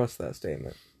don't trust that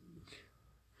statement.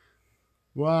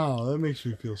 Wow, that makes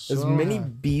me feel so As many happy.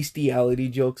 bestiality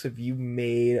jokes have you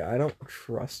made, I don't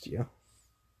trust you.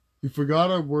 You forgot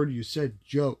a word you said,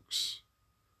 jokes.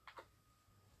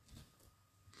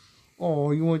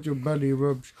 Oh, you want your belly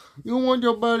rubs. You want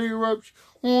your belly rubs.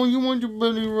 Oh, you want your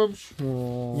belly rubs.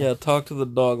 Oh. Yeah, talk to the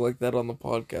dog like that on the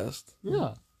podcast.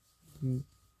 Yeah.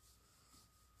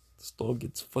 This dog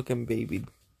gets fucking babied.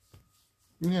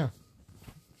 Yeah.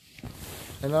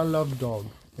 And I love dog.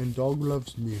 And dog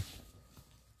loves me.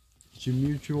 It's a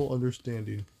mutual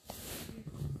understanding.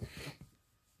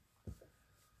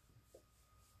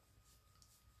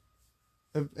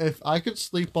 If I could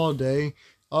sleep all day,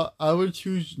 I would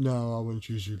choose... No, I wouldn't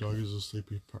choose your dog as a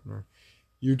sleeping partner.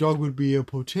 Your dog would be a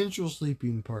potential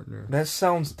sleeping partner. That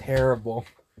sounds terrible.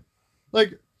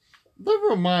 Like,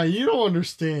 never mind. You don't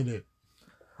understand it.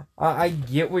 I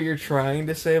get what you're trying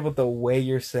to say, but the way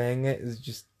you're saying it is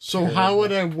just So terrible. how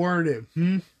would I word it?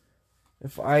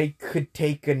 If I could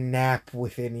take a nap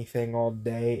with anything all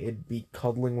day, it'd be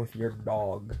cuddling with your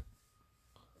dog.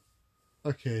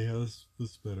 Okay, yeah,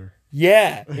 that's better.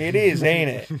 Yeah, it is, ain't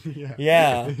it?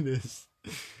 Yeah. It is.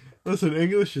 Listen,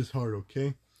 English is hard,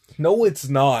 okay? No, it's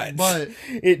not. But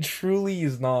it truly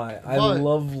is not. I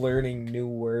love learning new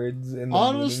words and the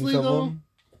honestly, meanings of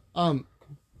though, them.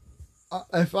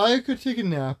 If I could take a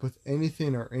nap with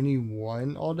anything or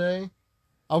anyone all day,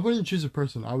 I wouldn't choose a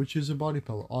person. I would choose a body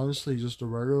pillow. Honestly, just a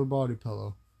regular body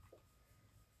pillow.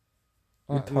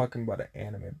 You're talking about an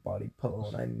anime body pillow,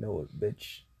 and I know it,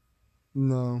 bitch.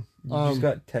 No. You just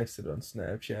got texted on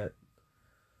Snapchat.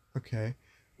 Okay.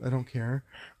 I don't care.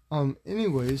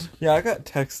 Anyways. Yeah, I got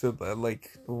texted at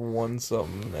like 1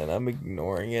 something, and I'm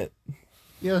ignoring it.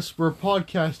 Yes, we're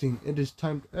podcasting. It is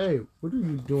time. Hey, what are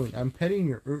you doing? I'm petting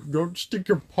your... Don't stick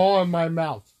your paw in my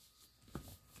mouth.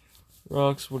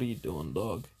 Rox, what are you doing,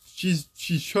 dog? She's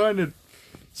trying to...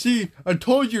 See, I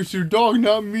told you it's your dog,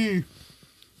 not me.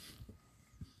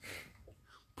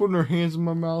 Putting her hands in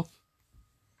my mouth.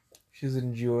 She's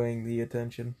enjoying the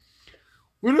attention.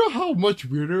 You know how much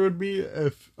weirder it would be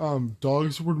if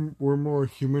dogs were more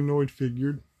humanoid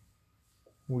figured?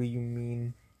 What do you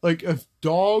mean? Like, if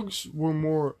dogs were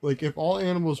more... Like, if all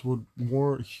animals were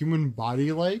more human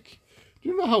body-like, do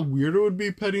you know how weird it would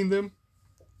be petting them?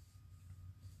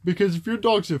 Because if your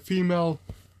dog's a female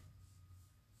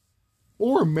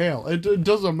or a male, it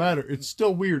doesn't matter. It's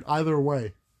still weird either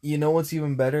way. You know what's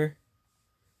even better?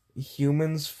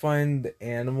 Humans find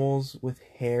animals with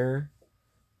hair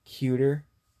cuter.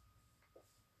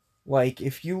 Like,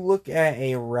 if you look at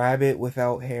a rabbit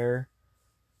without hair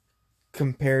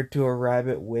compared to a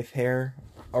rabbit with hair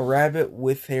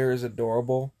is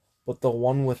adorable, but the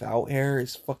one without hair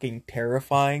is fucking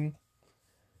terrifying.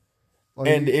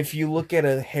 And if you look at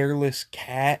a hairless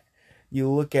cat, you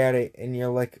look at it and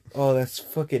you're like, oh, that's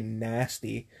fucking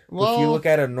nasty. Well, if you look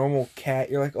at a normal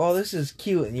cat, you're like, oh, this is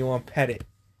cute, and you want to pet it.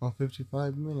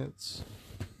 55 minutes.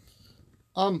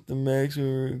 The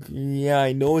maximum. Yeah,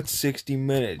 I know it's 60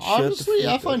 minutes. Honestly,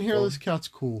 I find hairless cats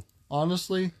cool.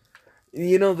 Honestly.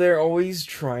 You know, they're always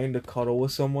trying to cuddle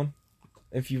with someone.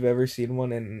 If you've ever seen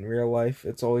one in real life,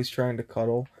 it's always trying to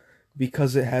cuddle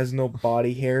because it has no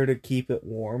body hair to keep it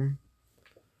warm.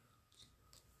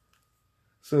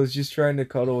 So it's just trying to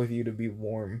cuddle with you to be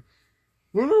warm.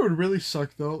 You know what would really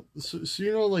suck though? So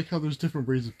you know like how there's different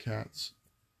breeds of cats.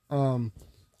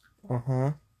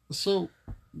 So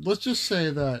let's just say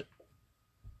that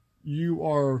you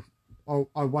are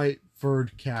a white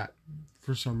furred cat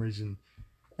for some reason,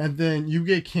 and then you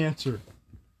get cancer.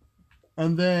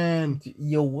 And then...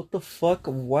 Yo, what the fuck?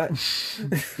 What? And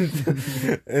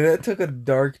that took a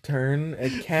dark turn. A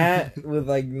cat with,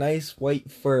 like, nice white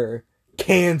fur.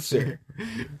 Cancer.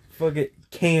 Fuck it.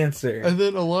 Cancer. And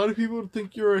then a lot of people would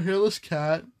think you're a hairless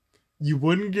cat. You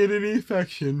wouldn't get any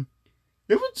infection.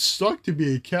 It would suck to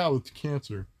be a cat with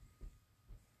cancer.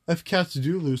 If cats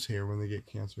do lose hair when they get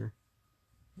cancer.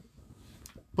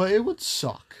 But it would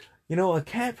suck. You know, a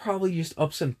cat probably just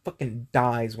ups and fucking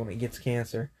dies when it gets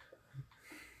cancer.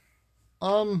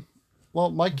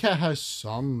 Well, my cat has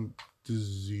some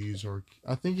disease, or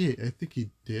I think he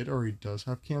did, or he does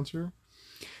have cancer.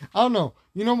 I don't know.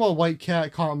 You know my white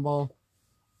cat, Cotton Ball?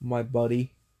 My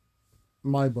buddy.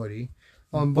 My buddy.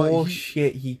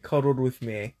 Bullshit, he cuddled with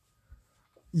me.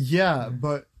 Yeah,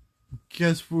 but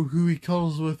guess who he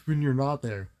cuddles with when you're not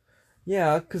there?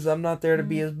 Yeah, because I'm not there to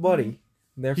be his buddy.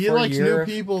 Therefore, he likes new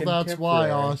people, that's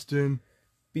why, Austin.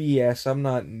 BS, I'm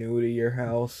not new to your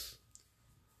house.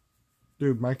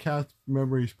 Dude, my cat's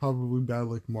memory is probably bad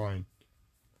like mine.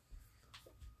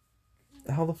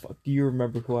 How the fuck do you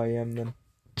remember who I am then?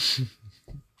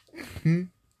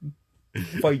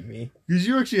 Fight me. Because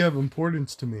you actually have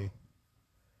importance to me.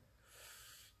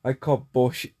 I call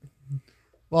bullshit.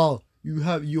 Well,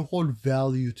 you hold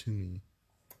value to me.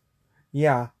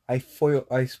 Yeah, I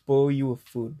spoil you with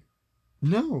food.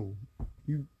 No.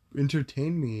 You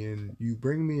entertain me and you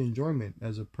bring me enjoyment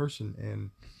as a person, and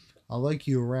I like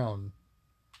you around.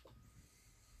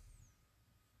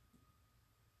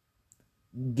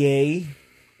 Gay.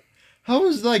 How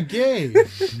is that gay?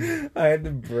 I had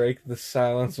to break the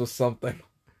silence with something.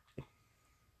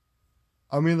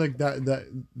 I mean, like that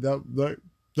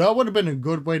would have been a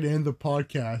good way to end the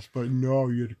podcast, but no,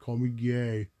 you had to call me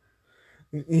gay.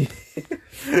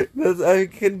 I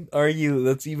can argue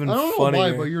that's even funnier. I don't know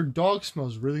why, but your dog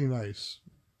smells really nice.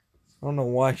 I don't know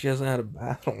why she hasn't had a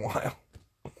bath in a while.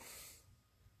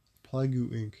 Plague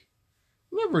Ink.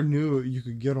 Never knew you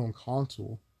could get on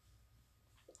console.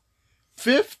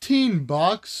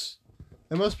 $15?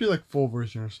 It must be like full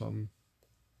version or something.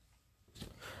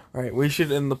 Alright, we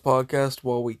should end the podcast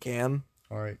while we can.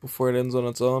 Alright. Before it ends on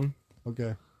its own.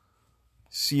 Okay.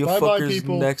 See you fuckers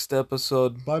people. next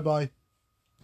episode. Bye-bye.